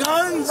about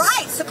guns.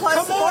 Right, so close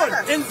Come the on,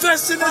 border.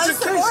 invest in Close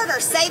education. the border.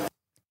 Save.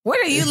 What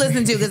are you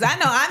listening to? Because I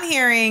know I'm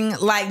hearing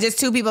like just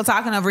two people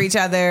talking over each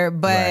other,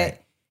 but... Right.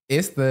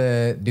 It's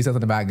the do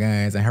something about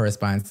guns, and her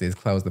response is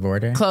close the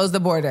border. Close the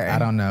border. I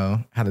don't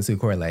know how the two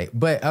correlate,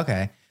 but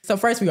okay. So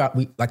first, we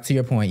like to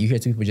your point, you hear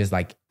two people just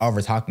like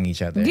over talking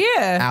each other.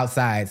 Yeah.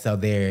 Outside, so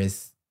they're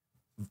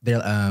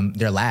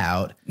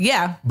loud.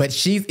 Yeah. But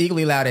she's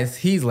equally loud as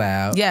he's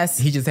loud. Yes.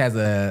 He just has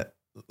a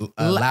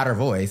louder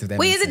voice. If that he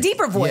makes has a sense.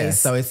 deeper voice. Yeah,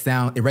 so it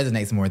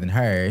resonates more than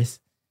hers.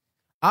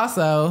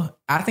 Also,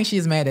 I think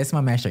she's mad that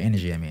someone matched her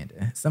energy,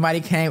 Amanda. Somebody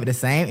came with the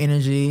same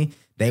energy.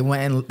 They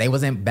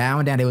wasn't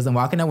bowing down. They wasn't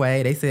walking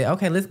away. They said,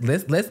 okay,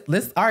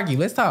 let's argue.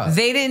 Let's talk.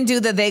 They didn't do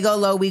the they go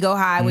low, we go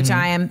high, which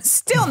I am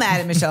still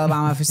mad at Michelle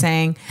Obama for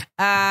saying.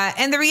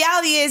 And the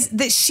reality is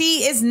that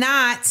she is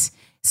not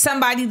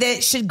somebody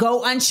that should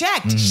go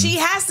unchecked. She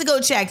has to go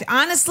checked,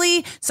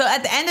 honestly. So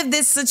at the end of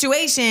this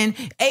situation,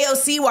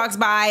 AOC walks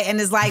by and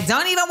is like,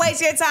 don't even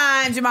waste your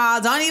time, Jamal.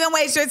 Don't even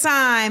waste your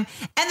time.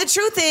 And the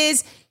truth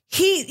is,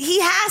 he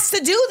has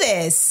to do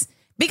this.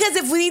 Because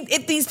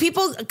if these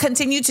people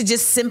continue to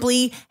just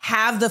simply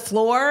have the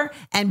floor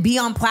and be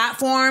on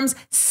platforms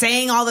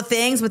saying all the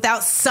things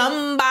without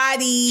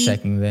somebody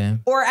checking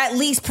them or at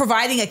least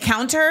providing a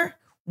counter,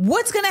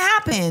 what's going to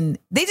happen?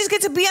 They just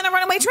get to be on a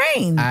runaway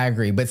train. I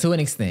agree, but to an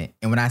extent.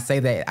 And when I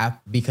say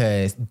that,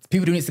 because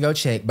people do need to go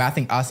check, but I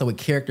think also with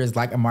characters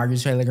like a Marjorie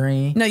Taylor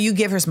Greene. No, you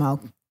give her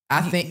smoke.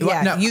 I think,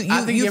 Yeah,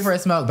 I think you give her a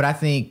smoke, but I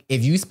think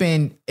if you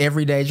spend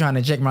every day trying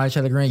to check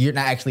Marjorie Taylor Greene, you're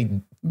not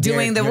actually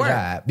doing the work.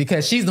 Job,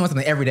 because she's doing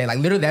something every day. Like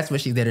literally, that's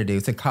what she's there to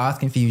do, to cause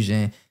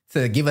confusion,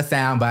 to give a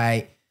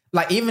soundbite.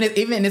 Like even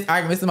in this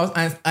argument, it's the most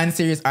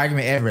unserious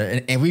argument ever,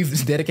 and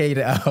we've dedicated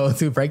a whole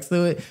 2 breaks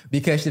to it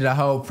because she did a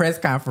whole press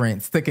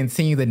conference to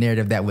continue the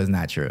narrative that was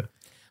not true.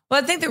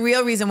 Well, I think the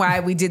real reason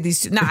why we did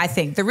these,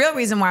 the real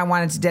reason why I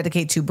wanted to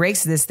dedicate 2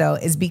 breaks to this, though,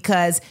 is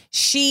because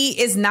she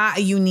is not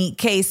a unique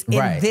case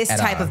in this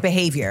type of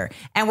behavior.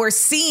 And we're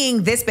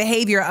seeing this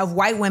behavior of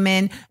white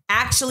women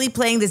actually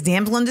playing this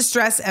damsel in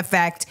distress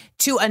effect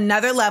to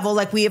another level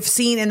like we have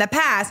seen in the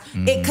past.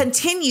 It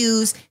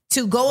continues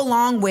to go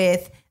along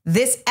with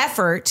this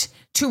effort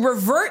to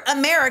revert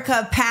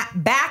America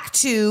back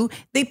to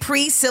the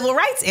pre-civil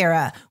rights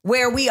era,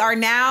 where we are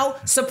now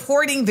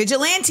supporting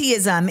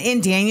vigilantism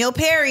in Daniel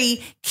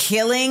Perry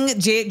killing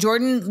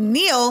Jordan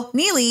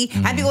Neely,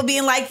 and people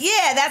being like,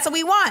 yeah, that's what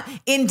we want.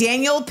 In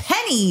Daniel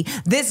Penny,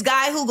 this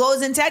guy who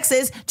goes in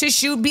Texas to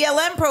shoot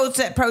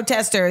BLM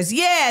protesters.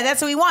 Yeah,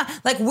 that's what we want.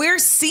 Like we're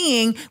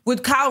seeing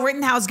with Kyle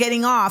Rittenhouse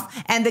getting off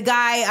and the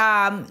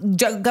guy,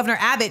 Governor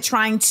Abbott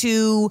trying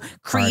to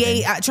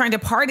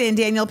pardon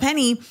Daniel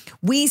Penny.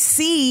 We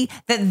see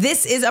that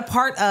this is a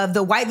part of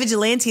the white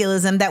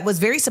vigilantism that was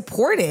very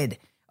supported.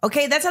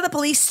 Okay, that's how the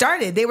police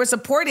started. They were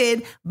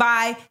supported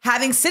by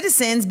having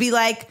citizens be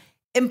like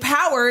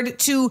empowered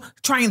to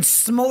try and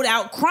smote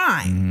out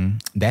crime.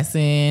 That's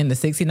in the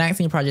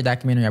 1619 Project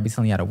documentary I'll be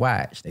telling you how to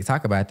watch. They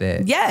talk about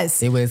that.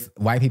 Yes. It was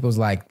white people's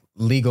like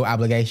legal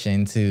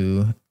obligation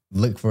to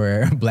look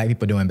for black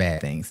people doing bad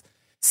things.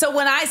 So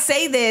when I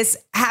say this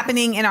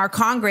happening in our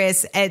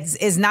Congress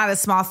is not a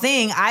small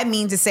thing, I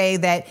mean to say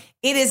that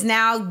it is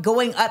now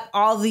going up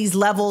all these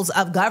levels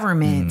of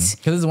government.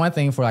 Because it's one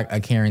thing for like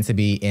a Karen to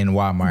be in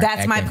Walmart.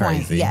 That's my point,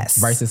 crazy, yes.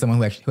 Versus someone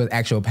who has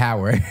actual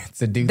power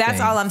to do That's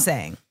things. all I'm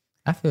saying.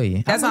 I feel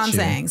you. That's what I'm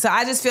saying. So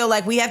I just feel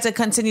like we have to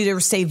continue to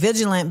stay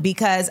vigilant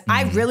because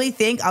I really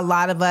think a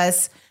lot of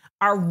us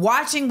are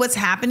watching what's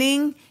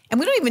happening and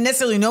we don't even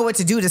necessarily know what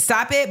to do to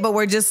stop it, but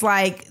we're just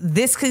like,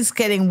 this keeps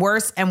getting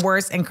worse and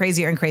worse and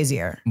crazier and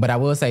crazier. But I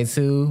will say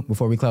too,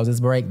 before we close this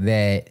break,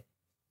 that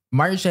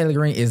Marjorie Taylor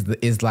Greene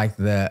is like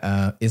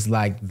the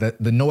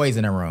noise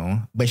in the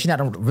room, but she's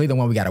not really the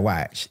one we got to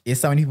watch.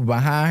 It's so many people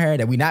behind her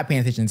that we're not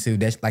paying attention to.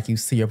 That's like you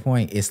see your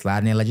point, is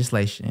sliding in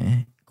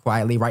legislation,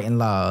 quietly writing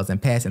laws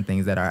and passing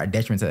things that are a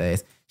detriment to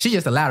us. She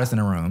just allowed us in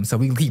the room, so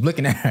we can keep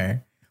looking at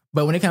her.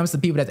 But when it comes to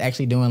people that's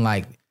actually doing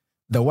like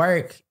the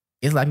work,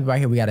 it's like people out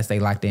here we got to stay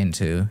locked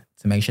into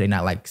to make sure they're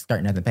not like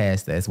skirting nothing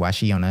past us while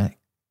she on the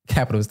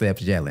Capitol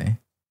steps yelling.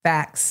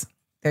 Facts.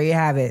 There you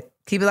have it.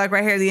 Keep it locked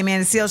right here. The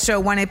Amanda Seales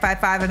Show,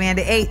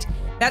 1-855-AMANDA-8.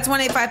 That's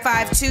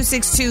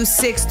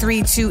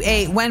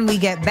 1-855-262-6328. When we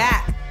get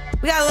back,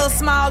 we got a little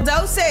small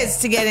doses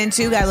to get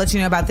into. Got to let you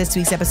know about this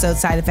week's episode,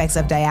 Side Effects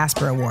of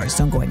Diaspora Wars.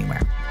 Don't go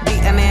anywhere. The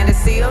Amanda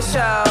Seales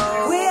Show.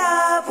 We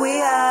up,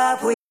 we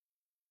up, we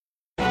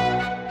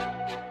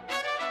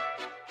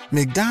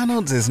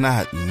McDonald's is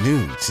not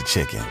new to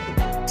chicken.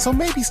 So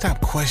maybe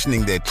stop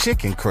questioning their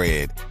chicken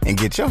cred and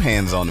get your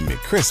hands on the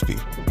McCrispy.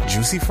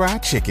 Juicy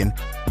fried chicken,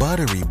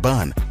 buttery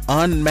bun,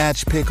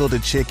 unmatched pickle to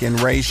chicken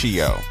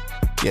ratio.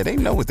 Yeah, they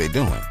know what they're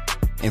doing.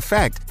 In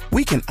fact,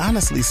 we can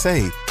honestly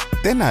say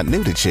they're not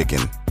new to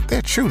chicken.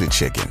 They're true to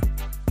chicken.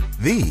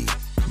 The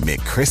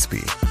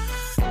McCrispy.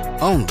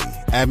 Only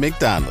at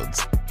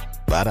McDonald's.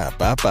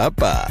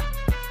 Ba-da-ba-ba-ba.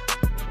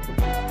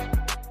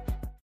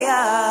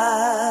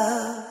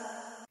 up.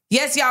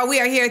 Yes, y'all, we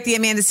are here at the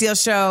Amanda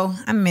Seales Show.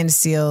 I'm Amanda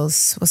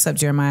Seales. What's up,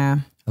 Jeremiah?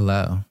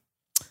 Hello.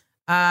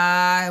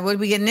 What are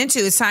we getting into?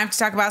 It's time to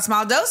talk about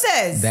small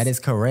doses. That is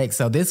correct.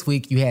 So this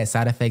week you had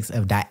Side Effects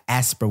of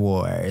Diaspora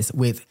Wars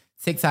with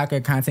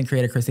TikToker content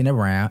creator Christina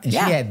Brown. And she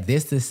had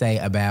this to say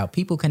about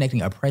people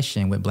connecting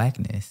oppression with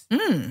blackness.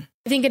 I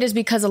think it is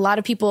because a lot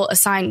of people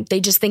they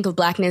just think of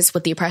blackness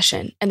with the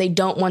oppression and they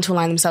don't want to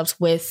align themselves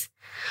with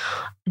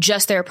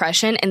just their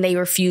oppression, and they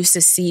refuse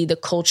to see the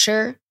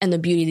culture and the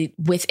beauty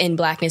within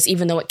blackness,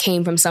 even though it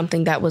came from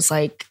something that was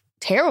like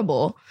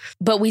terrible.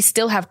 But we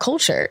still have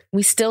culture.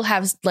 We still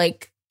have,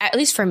 like, at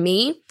least for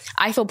me,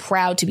 I feel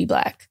proud to be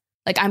black.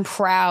 Like, I'm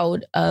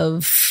proud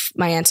of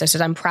my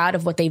ancestors. I'm proud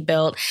of what they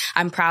built.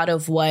 I'm proud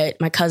of what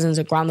my cousins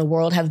around the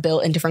world have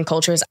built in different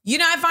cultures. You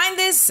know, I find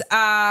this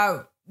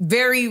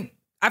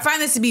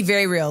to be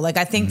very real. Like,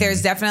 I think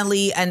there's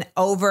definitely an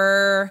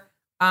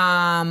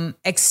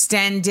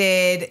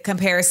extended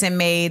comparison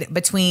made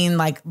between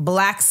like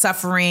black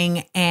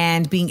suffering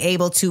and being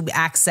able to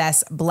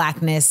access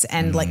blackness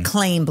and like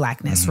claim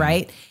blackness,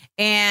 right?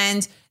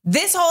 And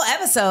this whole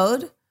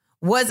episode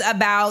was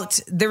about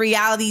the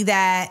reality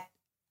that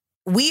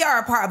we are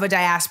a part of a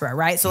diaspora,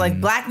 right? So like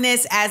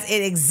blackness as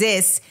it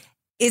exists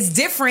is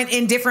different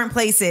in different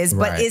places,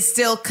 but is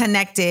still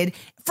connected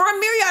for a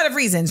myriad of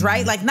reasons,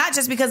 right? Like not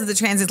just because of the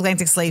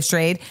transatlantic slave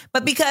trade,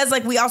 but because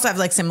like we also have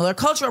like similar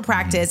cultural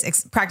practices,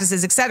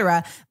 et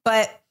cetera.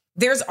 But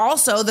there's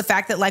also the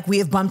fact that like we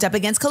have bumped up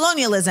against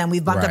colonialism,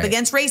 we've bumped up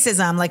against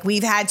racism, like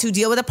we've had to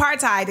deal with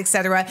apartheid, et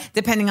cetera,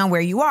 depending on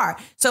where you are.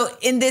 So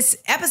in this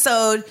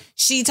episode,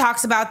 she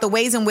talks about the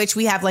ways in which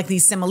we have like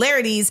these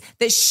similarities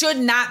that should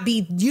not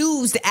be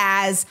used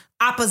as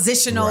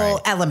oppositional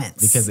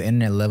elements. Because the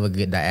internet love a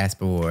good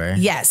diaspora war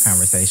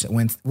conversation.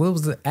 What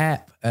was the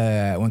app?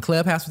 When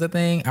Clubhouse was a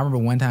thing, I remember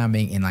one time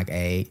being in like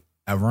a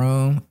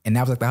room, and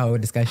that was like the whole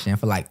discussion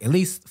for like at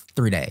least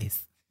 3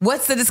 days.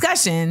 What's the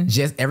discussion?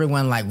 Just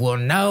everyone like, well,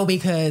 no,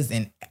 because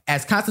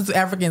as constitutional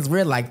Africans,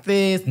 we're like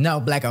this. No,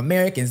 Black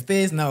Americans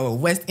this. No,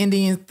 West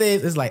Indians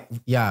this. It's like,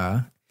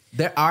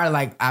 there are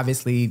like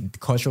obviously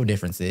cultural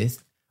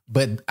differences.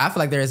 But I feel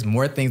like there's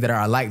more things that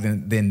are alike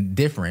than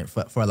different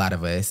for a lot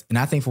of us. And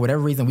I think for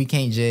whatever reason, we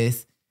can't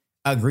just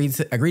agree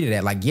to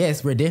that. Like,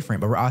 yes, we're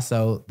different, but we're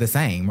also the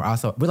same. We're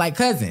like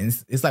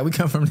cousins. It's like we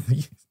come from...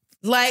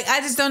 Like, I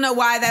just don't know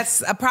why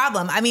that's a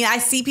problem. I mean, I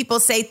see people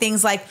say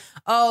things like,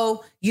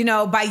 oh, you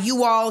know, by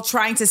you all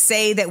trying to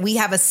say that we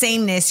have a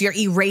sameness, you're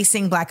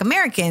erasing Black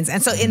Americans.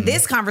 And so in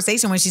this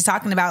conversation, when she's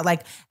talking about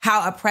like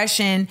how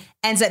oppression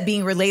ends up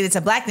being related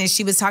to blackness,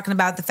 she was talking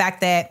about the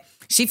fact that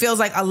she feels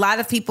like a lot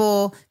of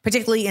people,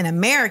 particularly in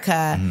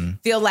America,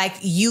 feel like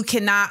you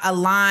cannot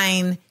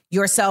align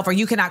yourself or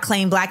you cannot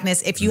claim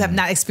blackness if you have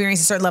not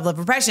experienced a certain level of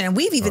oppression. And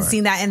we've even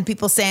seen that in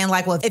people saying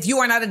like, well, if you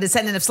are not a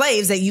descendant of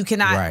slaves, that you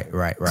cannot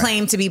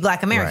claim to be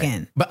Black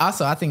American. But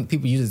also I think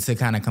people use it to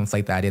kind of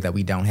conflate the idea that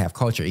we don't have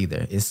culture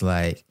either. It's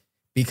like,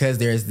 because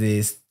there's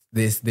this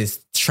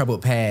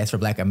troubled past for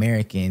Black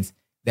Americans,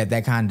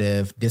 that kind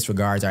of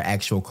disregards our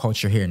actual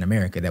culture here in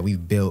America that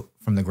we've built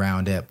from the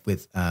ground up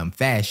with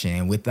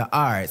fashion, with the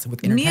arts,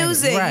 with entertainment.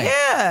 Music,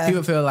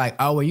 People feel like,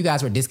 oh, well, you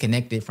guys were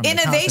disconnected from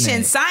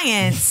innovation,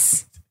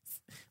 science.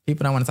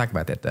 People don't want to talk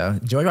about that, though.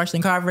 George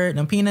Washington Carver,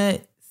 them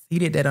peanuts, he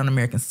did that on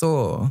American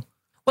soil.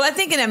 Well, I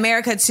think in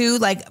America, too,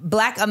 like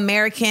Black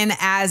American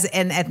as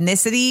an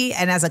ethnicity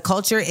and as a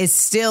culture is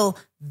still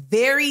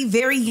very,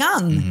 very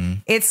young.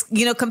 It's,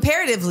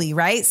 comparatively,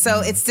 right?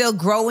 So it's still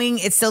growing.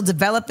 It's still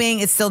developing.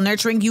 It's still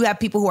nurturing. You have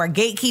people who are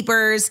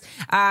gatekeepers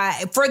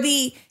for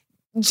the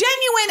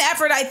genuine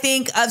effort, I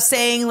think, of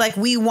saying like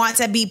we want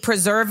to be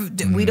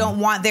preserved. We don't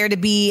want there to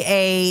be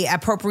a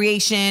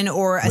appropriation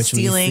or a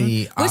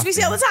stealing, which we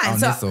see all the time.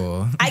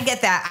 So I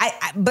get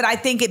that. But I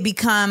think it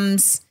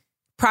becomes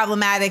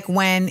problematic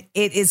when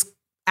it is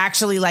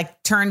actually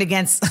like turned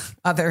against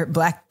other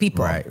Black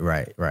people.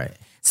 Right.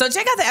 So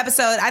check out the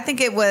episode. I think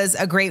it was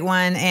a great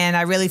one. And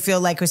I really feel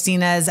like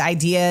Christina's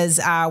ideas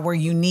were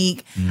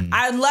unique.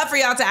 I'd love for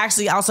y'all to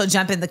actually also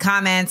jump in the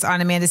comments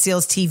on Amanda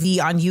Seales TV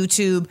on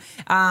YouTube.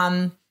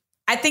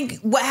 I think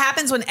what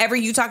happens whenever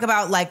you talk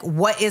about like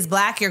what is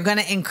Black, you're going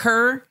to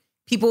incur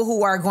people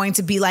who are going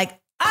to be like,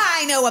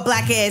 I know what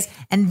Black is.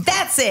 And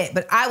that's it.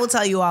 But I will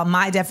tell you all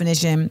my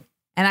definition.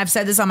 And I've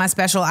said this on my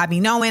special, I Be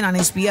Knowing on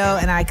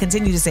HBO. And I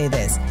continue to say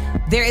this.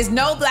 There is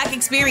no Black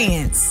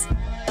experience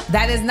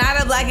that is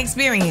not a Black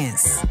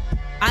experience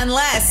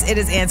unless it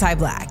is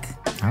anti-Black.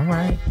 All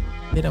right.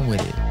 Hit them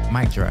with it.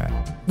 Mic drop.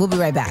 We'll be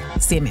right back.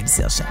 It's the Amanda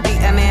Seales Show. The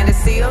Amanda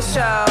Seales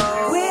Show.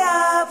 We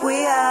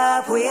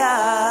up.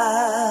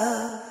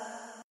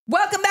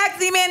 Welcome back to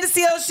the Amanda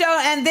Seales Show.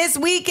 And this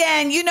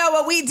weekend, you know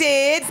what we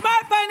did.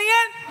 Smart, funny,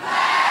 and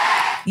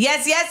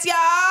yes,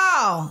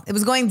 y'all. It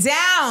was going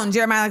down.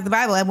 Jeremiah Like the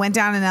Bible. It went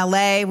down in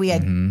LA. We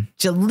had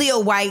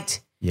Jaleel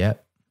White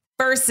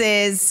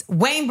versus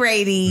Wayne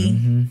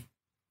Brady.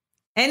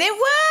 And it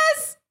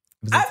was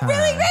a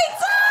really great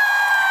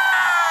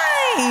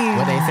time.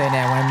 What they say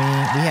that one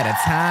mean? We had a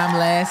time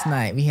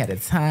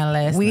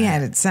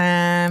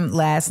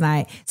last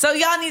night. So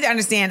y'all need to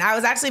understand, I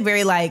was actually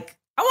very I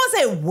won't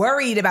say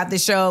worried about the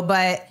show,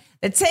 but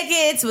the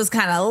tickets was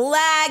kind of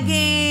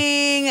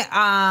lagging. It's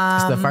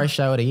the first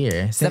show of the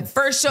year. The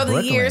first show of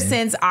the year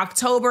since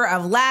October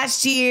of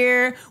last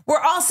year. We're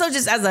also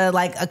just as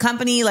a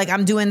company,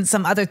 I'm doing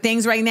some other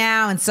things right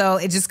now. And so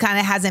it just kind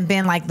of hasn't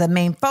been the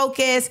main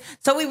focus.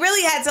 So we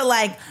really had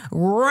to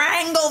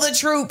wrangle the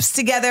troops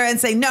together and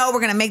say, no,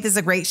 we're going to make this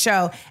a great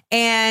show.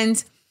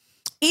 And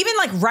even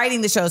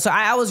writing the show. So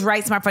I always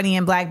write Smart, Funny,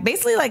 and Black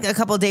basically a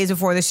couple of days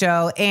before the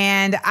show.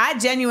 And I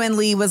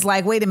genuinely was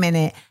like, wait a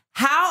minute.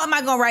 How am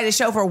I going to write a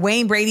show for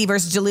Wayne Brady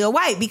versus Jaleel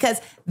White?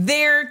 Because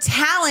their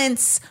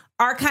talents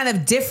are kind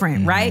of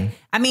different, right?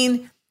 I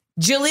mean,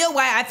 Jaleel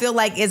White, I feel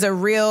is a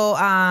real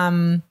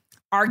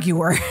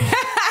arguer.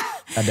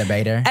 A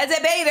debater.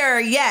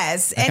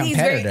 Yes. And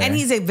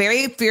he's a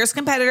very fierce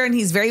competitor and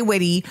he's very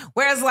witty.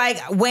 Whereas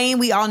Wayne,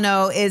 we all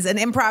know, is an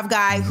improv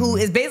guy who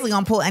is basically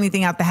going to pull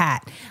anything out the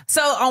hat.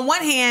 So on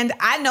one hand,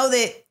 I know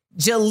that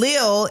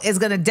Jaleel is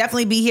going to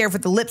definitely be here for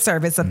the lip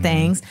service of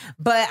things,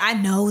 but I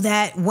know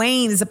that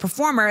Wayne is a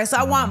performer. So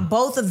I want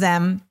both of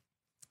them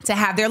to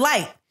have their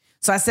light.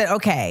 So I said,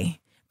 okay.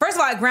 First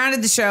of all, I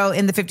grounded the show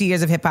in the 50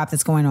 years of hip hop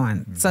that's going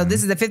on. So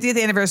this is the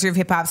 50th anniversary of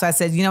hip hop. So I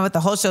said, you know what? The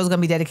whole show is going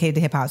to be dedicated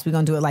to hip hop. So we're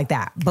going to do it like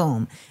that.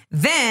 Boom.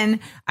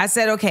 Then I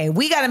said, okay,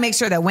 we got to make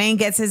sure that Wayne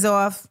gets his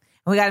off.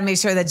 And we got to make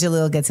sure that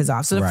Jaleel gets his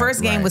off. So the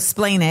first game was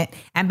Splain It.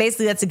 And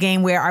basically that's a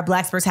game where our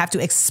Black experts have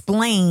to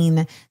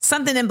explain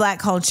something in Black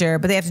culture,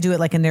 but they have to do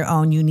it in their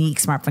own unique,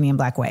 smart, funny, and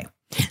Black way.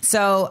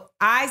 So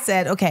I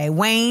said, okay,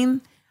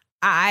 Wayne,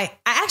 I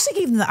actually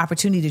gave them the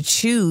opportunity to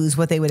choose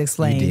what they would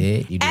explain.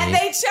 You did. And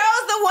they chose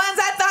the ones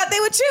I thought they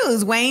would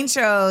choose. Wayne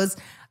chose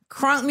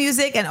crunk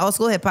music and old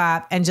school hip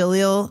hop, and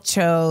Jaleel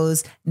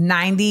chose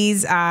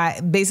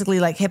 90s, basically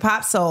hip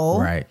hop soul.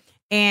 Right.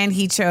 And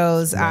he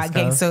chose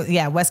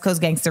West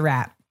Coast gangster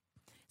rap.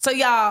 So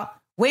y'all,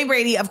 Wayne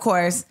Brady, of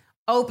course,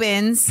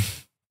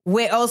 opens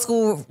with old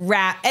school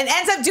rap and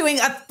ends up doing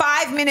a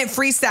 5-minute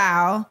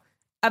freestyle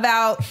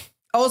about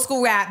old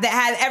school rap that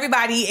had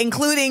everybody,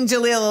 including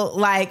Jaleel,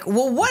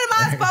 well, what am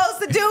I supposed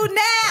to do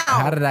now?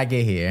 How did I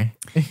get here?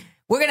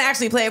 We're going to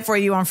actually play it for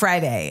you on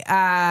Friday.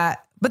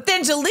 But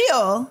then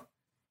Jaleel,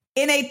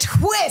 in a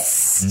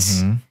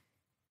twist,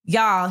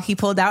 y'all, he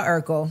pulled out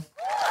Urkel.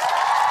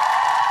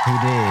 He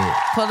did.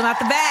 Pulled him out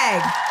the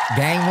bag.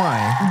 Game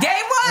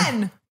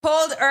one.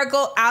 Pulled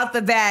Urkel out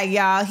the bag,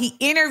 y'all. He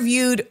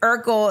interviewed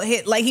Urkel.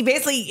 He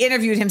basically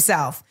interviewed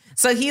himself.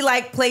 So he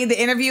played the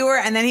interviewer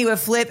and then he would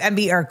flip and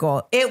be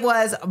Urkel. It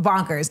was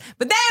bonkers.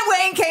 But then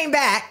Wayne came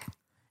back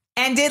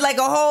and did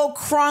a whole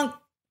crunk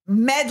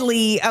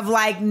medley of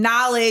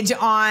knowledge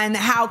on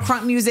how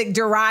crunk music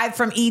derived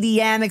from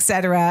EDM,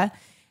 etc.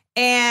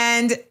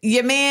 And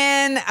your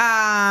man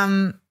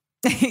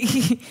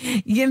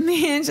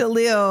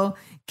Jaleel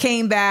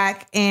came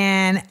back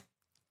and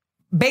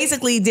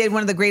basically did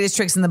one of the greatest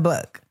tricks in the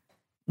book.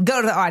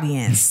 Go to the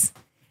audience.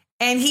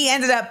 And he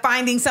ended up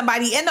finding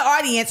somebody in the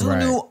audience who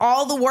knew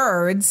all the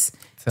words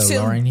to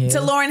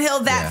Lauryn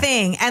Hill, that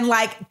thing, and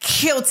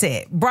killed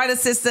it. Brought a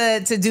sister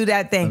to do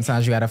that thing.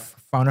 Sometimes you got to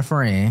phone a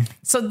friend.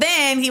 So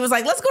then he was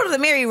like, let's go to the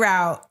Mary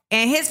route.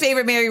 And his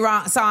favorite Mary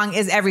song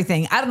is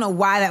Everything. I don't know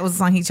why that was the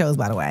song he chose,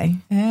 by the way.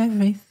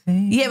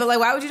 Everything. Yeah, but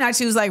why would you not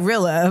choose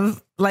Real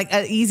Love?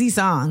 An easy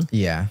song.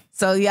 Yeah.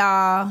 So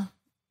y'all,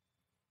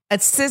 a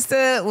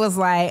sister was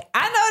like,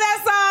 I know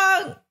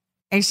that song.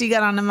 And she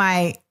got on the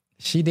mic.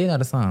 She did know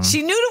the song.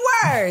 She knew the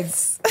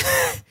words.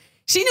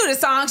 She knew the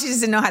song. She just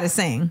didn't know how to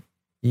sing.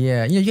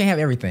 Yeah, you can't have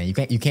everything. You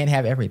can't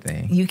have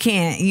everything. You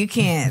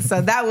can't.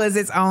 So that was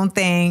its own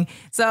thing.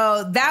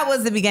 So that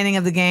was the beginning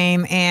of the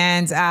game.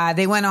 And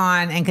they went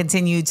on and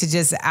continued to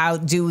just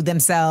outdo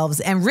themselves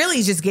and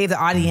really just gave the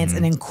audience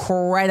an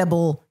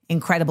incredible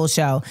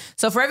show.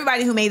 So for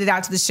everybody who made it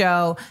out to the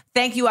show,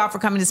 thank you all for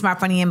coming to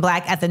Smart, Funny, and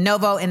Black at the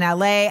Novo in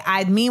LA.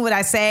 I mean what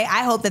I say.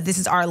 I hope that this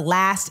is our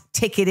last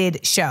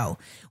ticketed show.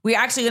 We're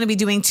actually going to be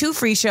doing 2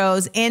 free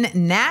shows in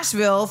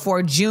Nashville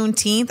for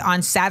Juneteenth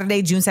on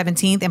Saturday, June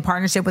 17th, in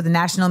partnership with the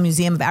National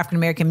Museum of African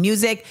American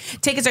Music.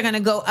 Tickets are going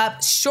to go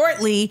up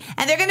shortly,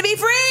 and they're going to be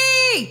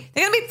free.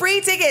 They're going to be free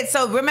tickets.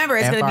 So remember,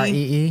 it's going to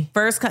be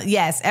first.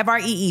 Yes,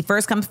 FREE,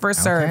 first come,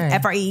 first serve. Okay.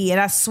 FREE. And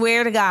I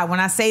swear to God, when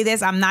I say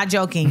this, I'm not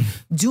joking.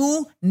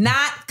 Do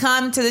not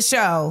come to the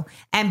show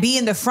and be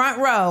in the front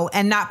row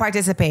and not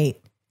participate.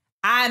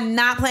 I'm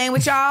not playing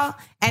with y'all.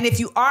 And if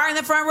you are in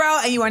the front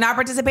row and you are not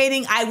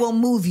participating, I will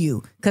move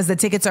you because the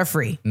tickets are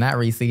free. Not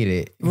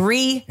reseated.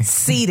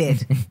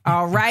 Reseated.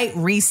 All right.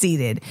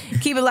 Reseated.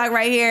 Keep it locked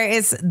right here.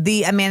 It's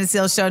the Amanda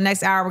Seales Show.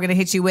 Next hour, we're going to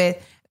hit you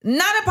with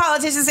not a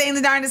politician saying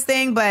the darndest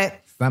thing, but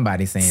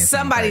somebody's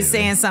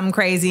saying something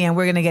crazy, and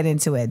we're going to get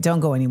into it. Don't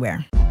go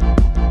anywhere.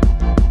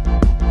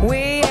 We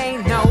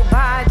ain't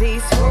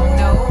nobody's fool.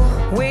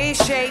 No. We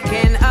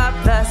shaking up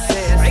the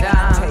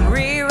system.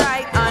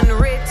 Rewrite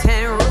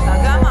unwritten rules.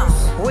 Come on.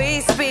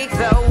 We speak,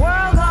 the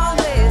world gon'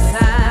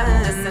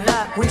 listen. Listen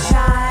up. We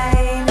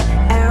shine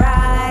and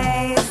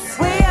rise.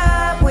 We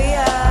up, we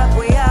up,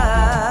 we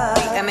up.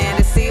 The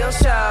Amanda Seales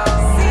Show.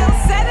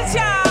 Seales said it,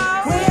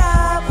 y'all. We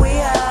up, we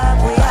up,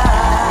 we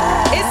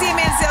up. It's the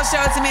Amanda Seales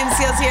Show. It's Amanda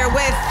Seales here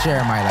with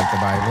Jeremiah Like the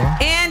Bible.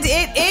 And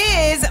it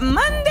is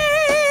Monday.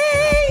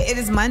 It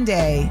is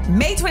Monday,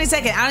 May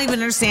 22nd. I don't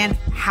even understand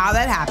how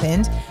that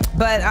happened,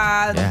 but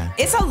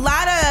it's a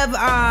lot of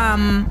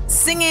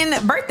singing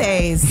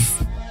birthdays.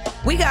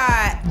 We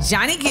got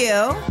Johnny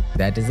Gill.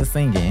 That is a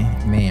singing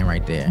man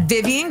right there.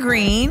 Vivian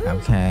Green.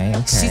 Okay.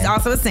 She's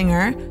also a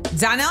singer.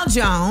 Donnell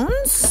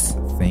Jones.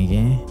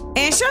 Singing.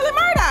 And Shirley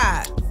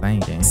Murdoch.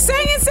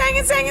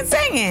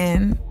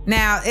 Singing.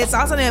 Now, it's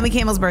also Naomi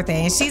Campbell's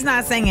birthday, and she's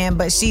not singing,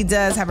 but she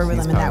does have a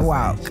rhythm in that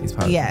walk. She's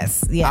posing.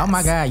 Yes. Oh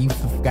my God, you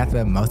forgot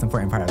the most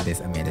important part of this,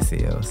 Amanda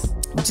Seales.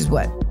 Which is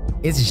what?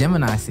 It's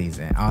Gemini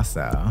season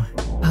also.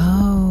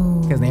 Oh.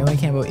 Because Naomi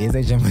Campbell is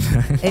a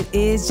Gemini. It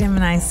is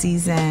Gemini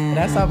season.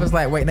 That's why I was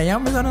like, wait,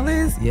 Naomi's on the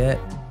list? Yet.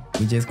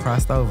 We just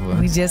crossed over.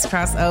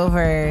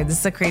 This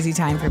is a crazy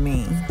time for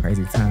me.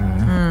 Crazy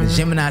time. The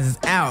Geminis is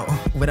out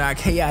with our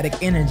chaotic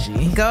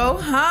energy. Go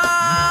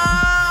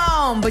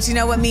home. But you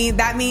know what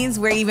that means?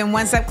 We're even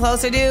one step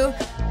closer to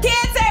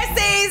Cancer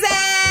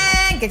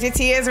season. Get your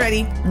tears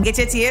ready. Get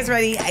your tears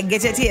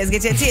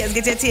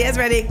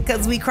ready.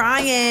 Because we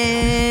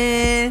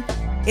crying.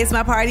 It's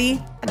my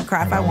party. I can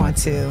cry if I want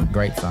to.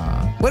 Great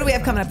song. What do we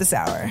have coming up this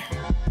hour?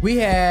 We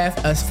have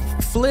a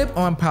flip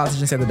on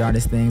politicians say the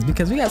darndest things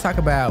because we got to talk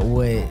about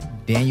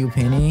what Daniel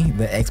Penny,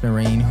 the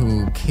ex-Marine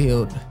who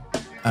killed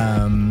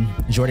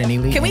Jordan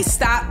Neely. Can we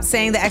stop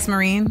saying the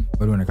ex-Marine? What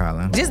do you want to call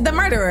him? Just the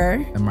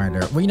murderer. The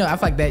murderer. Well, I feel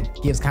like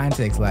that gives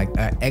context. Like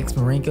an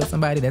ex-Marine killed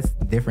somebody, that's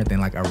different than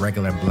like a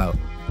regular bloke.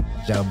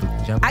 Joe.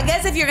 I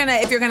guess if you're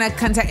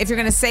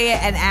gonna say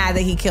it and add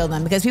that he killed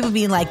them, because people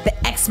being like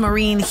the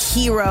ex-Marine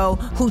hero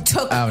who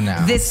took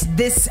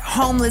this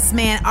homeless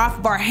man off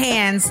of our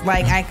hands,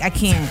 like I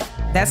can't.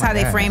 That's how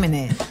they framing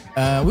it.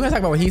 We're gonna talk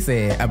about what he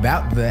said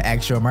about the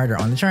actual murder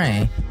on the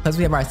train. Plus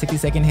we have our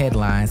 60-second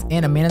headlines,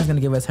 and Amanda's gonna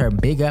give us her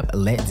big up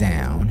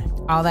letdown.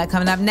 All that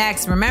coming up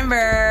next.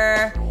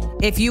 Remember,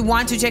 if you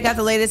want to check out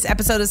the latest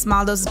episode of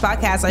Small Doses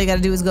Podcast, all you got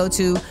to do is go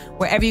to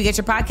wherever you get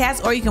your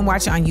podcasts, or you can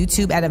watch it on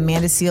YouTube at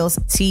Amanda Seales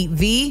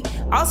TV.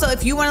 Also,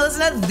 if you want to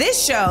listen to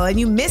this show and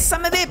you missed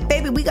some of it,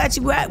 baby, we got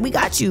you. We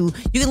got you.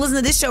 You can listen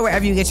to this show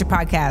wherever you get your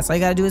podcasts. All you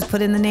got to do is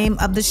put in the name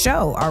of the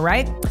show. All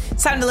right.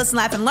 It's time to listen,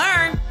 laugh, and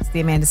learn. It's the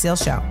Amanda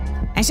Seales Show.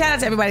 And shout out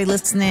to everybody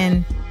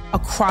listening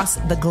across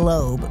the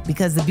globe,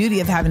 because the beauty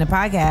of having a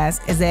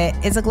podcast is that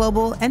it's a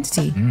global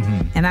entity.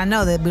 Mm-hmm. And I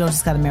know that we don't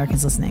just got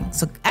Americans listening.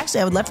 So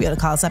actually, I would love for you to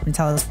call us up and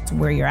tell us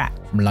where you're at.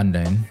 From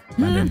London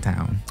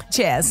town.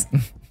 Cheers.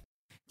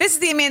 This is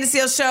the Amanda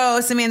Seales Show.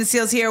 It's Amanda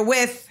Seales here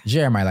with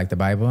Jeremiah Like the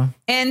Bible.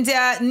 And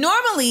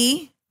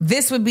normally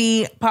this would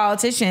be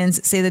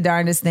politicians say the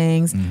darndest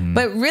things. Mm-hmm.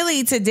 But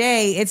really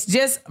today, it's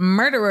just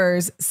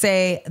murderers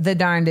say the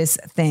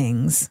darndest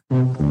things.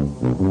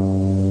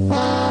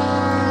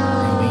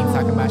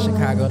 About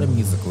Chicago the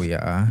musical,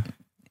 y'all.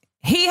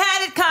 He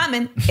had it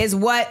coming is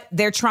what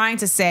they're trying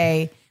to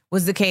say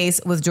was the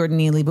case with Jordan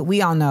Neely, but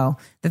we all know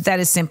that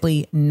is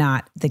simply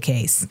not the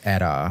case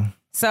at all.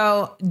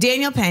 So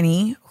Daniel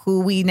Penny,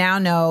 who we now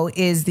know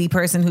is the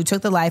person who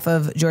took the life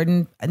of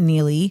Jordan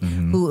Neely,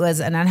 who was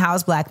an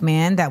unhoused black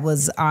man that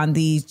was on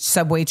the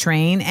subway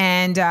train,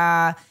 and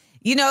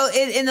in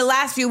the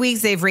last few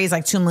weeks, they've raised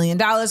like $2 million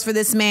for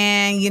this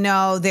man.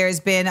 There's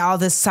been all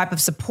this type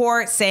of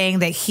support saying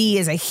that he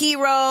is a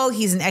hero.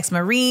 He's an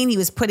ex-Marine. He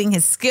was putting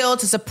his skill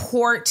to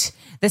support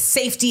the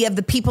safety of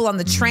the people on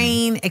the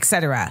train,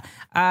 etc.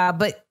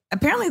 But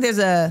apparently there's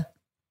a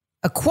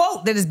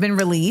quote that has been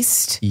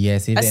released.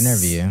 Yes, he did an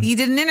interview. He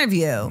did an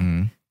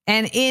interview.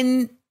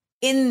 And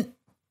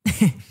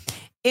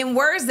in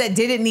words that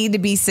didn't need to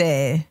be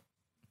said,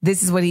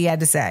 this is what he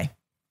had to say.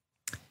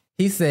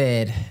 He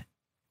said,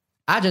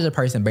 I judge a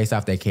person based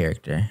off their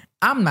character.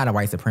 I'm not a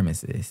white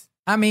supremacist.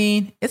 I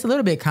mean, it's a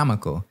little bit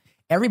comical.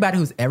 Everybody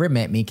who's ever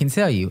met me can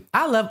tell you,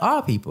 I love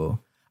all people.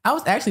 I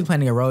was actually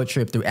planning a road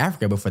trip through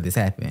Africa before this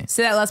happened.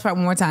 Say that last part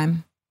one more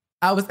time.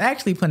 I was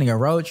actually planning a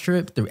road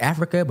trip through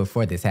Africa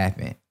before this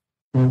happened.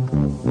 That's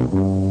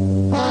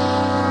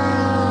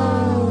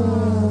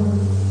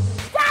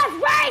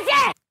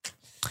racist!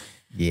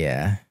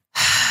 Yeah.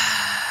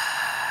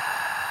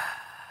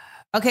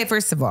 Okay,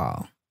 first of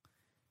all,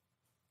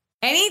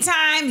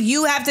 anytime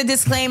you have to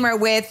disclaimer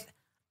with,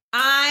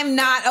 I'm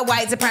not a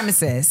white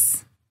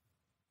supremacist,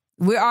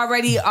 we're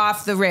already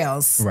off the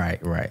rails.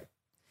 Right.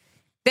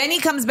 Then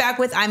he comes back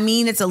with, I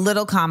mean, it's a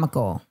little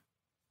comical.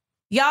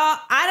 Y'all,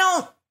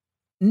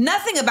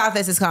 nothing about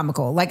this is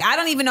comical. Like, I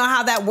don't even know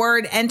how that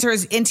word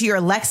enters into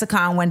your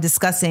lexicon when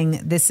discussing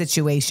this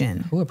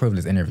situation. Who approved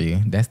this interview?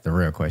 That's the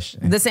real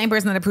question. The same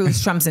person that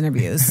approves Trump's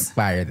interviews.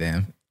 Fire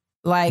them.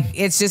 Like,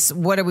 it's just,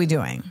 what are we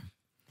doing?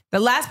 The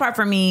last part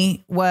for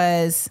me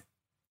was,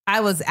 I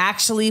was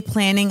actually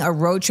planning a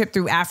road trip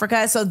through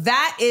Africa. So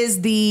that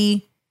is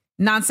the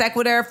non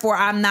sequitur for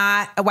I'm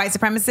not a white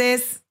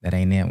supremacist. That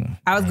ain't that one.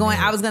 I was going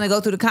to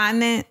go through the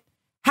continent.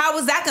 How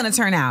was that going to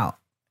turn out?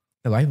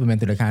 The white people been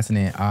through the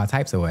continent all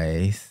types of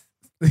ways.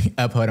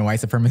 Upholding white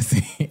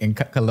supremacy and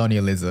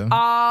colonialism.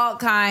 All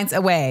kinds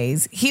of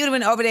ways. He would have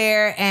been over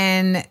there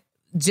and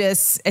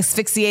just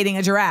asphyxiating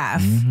a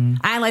giraffe. I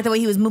didn't like the way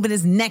he was moving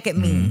his neck at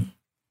me.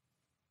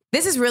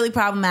 This is really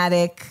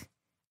problematic.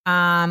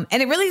 And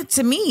it really,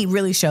 to me,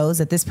 really shows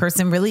that this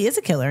person really is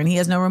a killer and he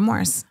has no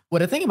remorse. Well,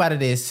 the thing about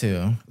it is,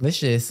 too, let's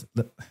just,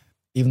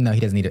 even though he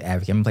doesn't need an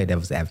advocate, I'm going to play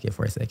devil's advocate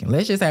for a second.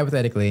 Let's just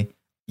hypothetically,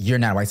 you're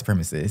not a white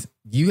supremacist.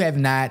 You have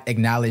not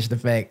acknowledged the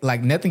fact,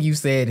 like nothing you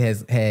said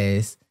has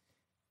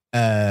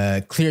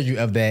cleared you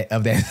of that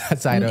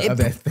side of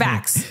that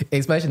facts. Thing.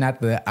 Especially not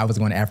the I was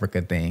going to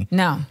Africa thing.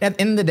 No. At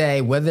the end of the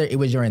day, whether it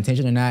was your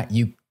intention or not,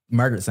 you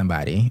murdered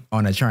somebody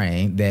on a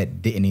train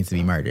that didn't need to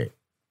be murdered.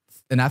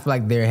 And I feel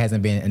like there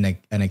hasn't been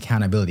an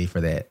accountability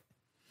for that.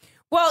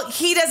 Well,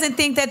 he doesn't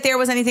think that there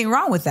was anything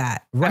wrong with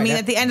that. Right, I mean,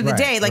 at the end of the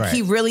day,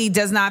 he really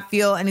does not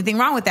feel anything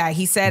wrong with that.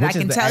 He said, I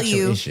can tell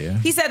you,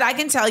 he said, I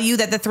can tell you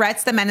that the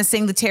threats, the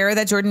menacing, the terror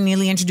that Jordan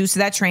Neely introduced to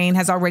that train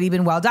has already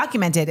been well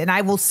documented. And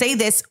I will say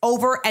this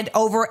over and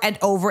over and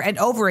over and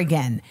over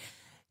again.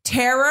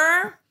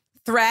 Terror,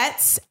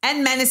 threats,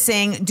 and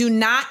menacing do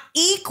not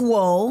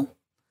equal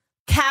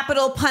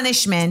capital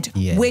punishment,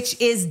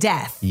 which is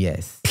death.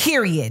 Yes.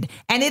 Period.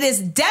 And it is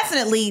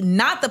definitely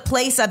not the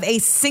place of a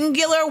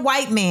singular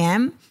white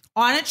man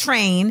on a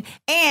train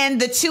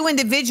and the two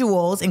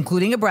individuals,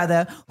 including a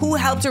brother, who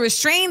helped to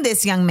restrain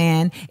this young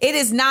man. It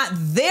is not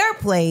their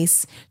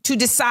place to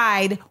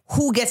decide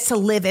who gets to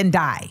live and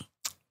die.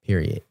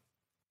 Period.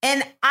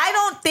 And I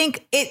don't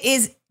think it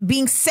is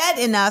being said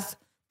enough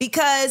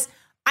because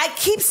I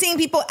keep seeing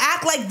people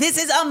act like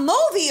this is a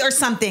movie or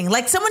something,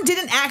 like someone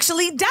didn't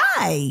actually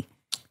die.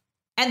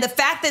 And the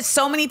fact that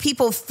so many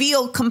people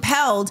feel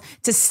compelled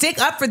to stick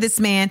up for this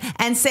man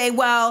and say,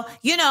 well,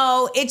 you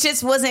know, it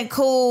just wasn't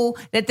cool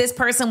that this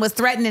person was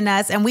threatening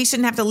us and we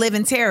shouldn't have to live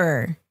in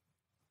terror.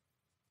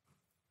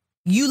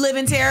 You live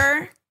in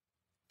terror?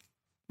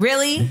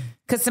 Really?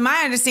 Because to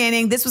my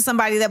understanding, this was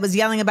somebody that was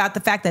yelling about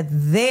the fact that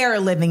they're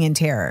living in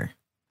terror.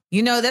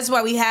 You know, that's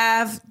why we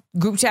have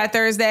Group Chat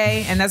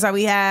Thursday, and that's why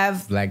we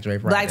have Black Joy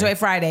Friday. Black Joy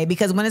Friday,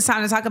 because when it's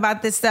time to talk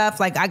about this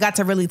stuff, like I got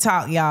to really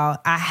talk, y'all.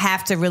 I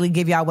have to really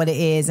give y'all what it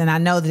is, and I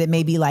know that it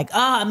may be like,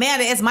 oh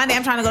man, it's Monday,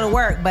 I'm trying to go to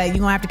work, but you're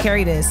gonna have to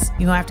carry this.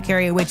 You're gonna have to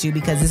carry it with you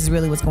because this is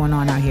really what's going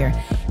on out here.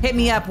 Hit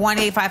me up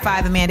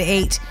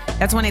 1-855-AMANDA-8.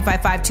 That's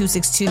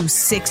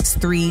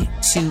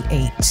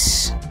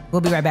 1-855-262-6328.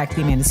 We'll be right back to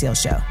the Amanda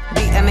Seales Show.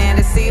 The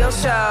Amanda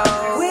Seales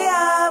Show. We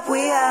up,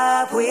 we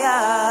up, we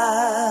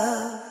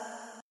up.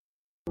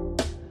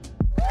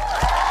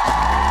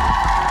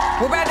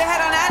 We're about to head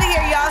on out of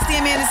here, y'all. It's the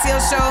Amanda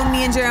Seales Show.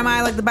 Me and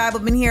Jeremiah, like the Bible,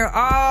 been here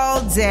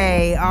all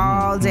day.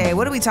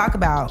 What do we talk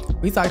about?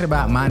 We talked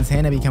about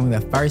Montana becoming the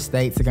first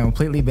state to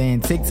completely ban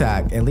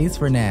TikTok, at least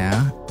for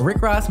now.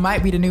 Rick Ross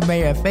might be the new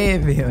mayor of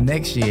Fayetteville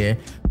next year.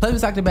 Plus, we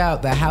talked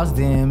about the House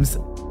Dems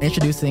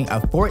introducing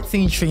a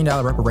 $14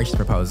 trillion reparations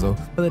proposal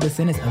for the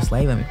descendants of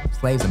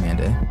slaves,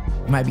 Amanda.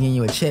 We might be getting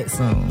you a check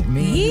soon.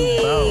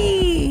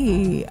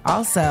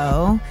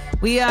 Also,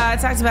 we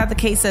talked about the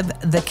case of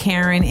the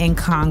Karen in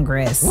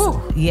Congress.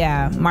 Woo.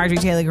 Yeah, Marjorie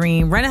Taylor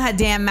Greene running her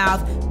damn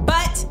mouth,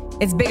 but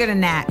it's bigger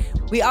than that.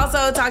 We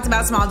also talked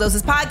about Small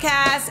Doses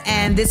Podcast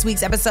and this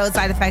week's episode,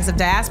 Side Effects of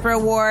Diaspora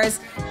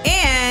Wars.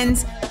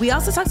 And we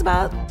also talked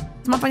about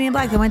Smart Funny and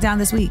Black that went down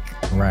this week.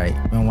 Right.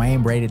 When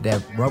Wayne braided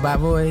that robot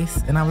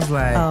voice, and I was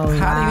like, how do you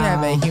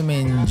have a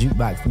human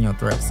jukebox in your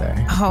throat, sir?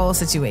 Whole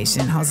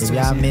situation. If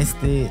y'all missed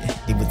it,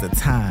 it was a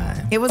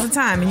time. It was a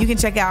time. And you can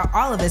check out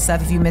all of this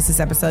stuff. If you missed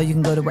this episode, you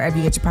can go to wherever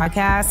you get your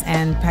podcasts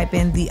and type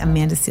in The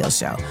Amanda Seales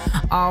Show.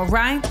 All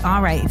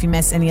right. If you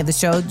missed any of the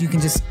show, you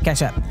can just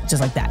catch up just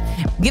like that.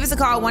 Give us a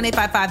call,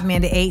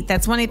 1-855-AMANDA-8.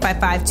 That's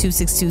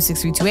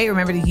 1-855-262-6328.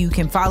 Remember that you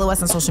can follow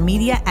us on social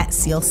media at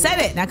Seal Said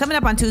It. Now, coming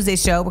up on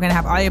Tuesday's show, we're going to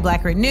have all your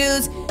Black Written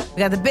News. We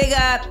got the Big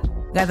Up.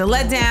 We got the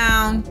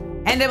Letdown.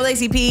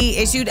 NAACP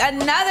issued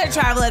another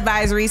travel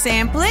advisory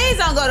saying, please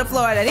don't go to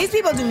Florida. These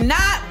people do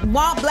not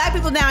want Black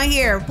people down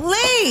here.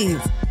 Please.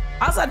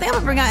 Also, I think I'm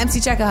going to bring out MC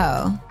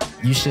Checkahoe.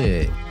 You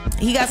should.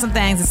 He got some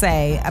things to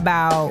say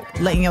about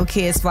letting your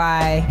kids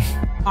fly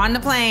on the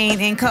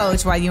plane and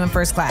coach while you in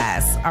first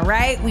class. All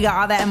right? We got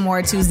all that and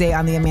more Tuesday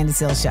on The Amanda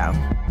Seales Show.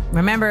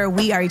 Remember,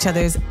 we are each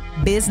other's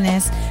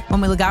business. When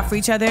we look out for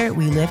each other,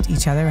 we lift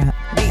each other up.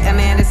 The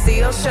Amanda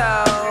Seales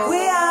Show.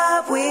 We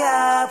up, we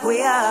up,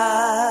 we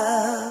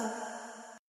up.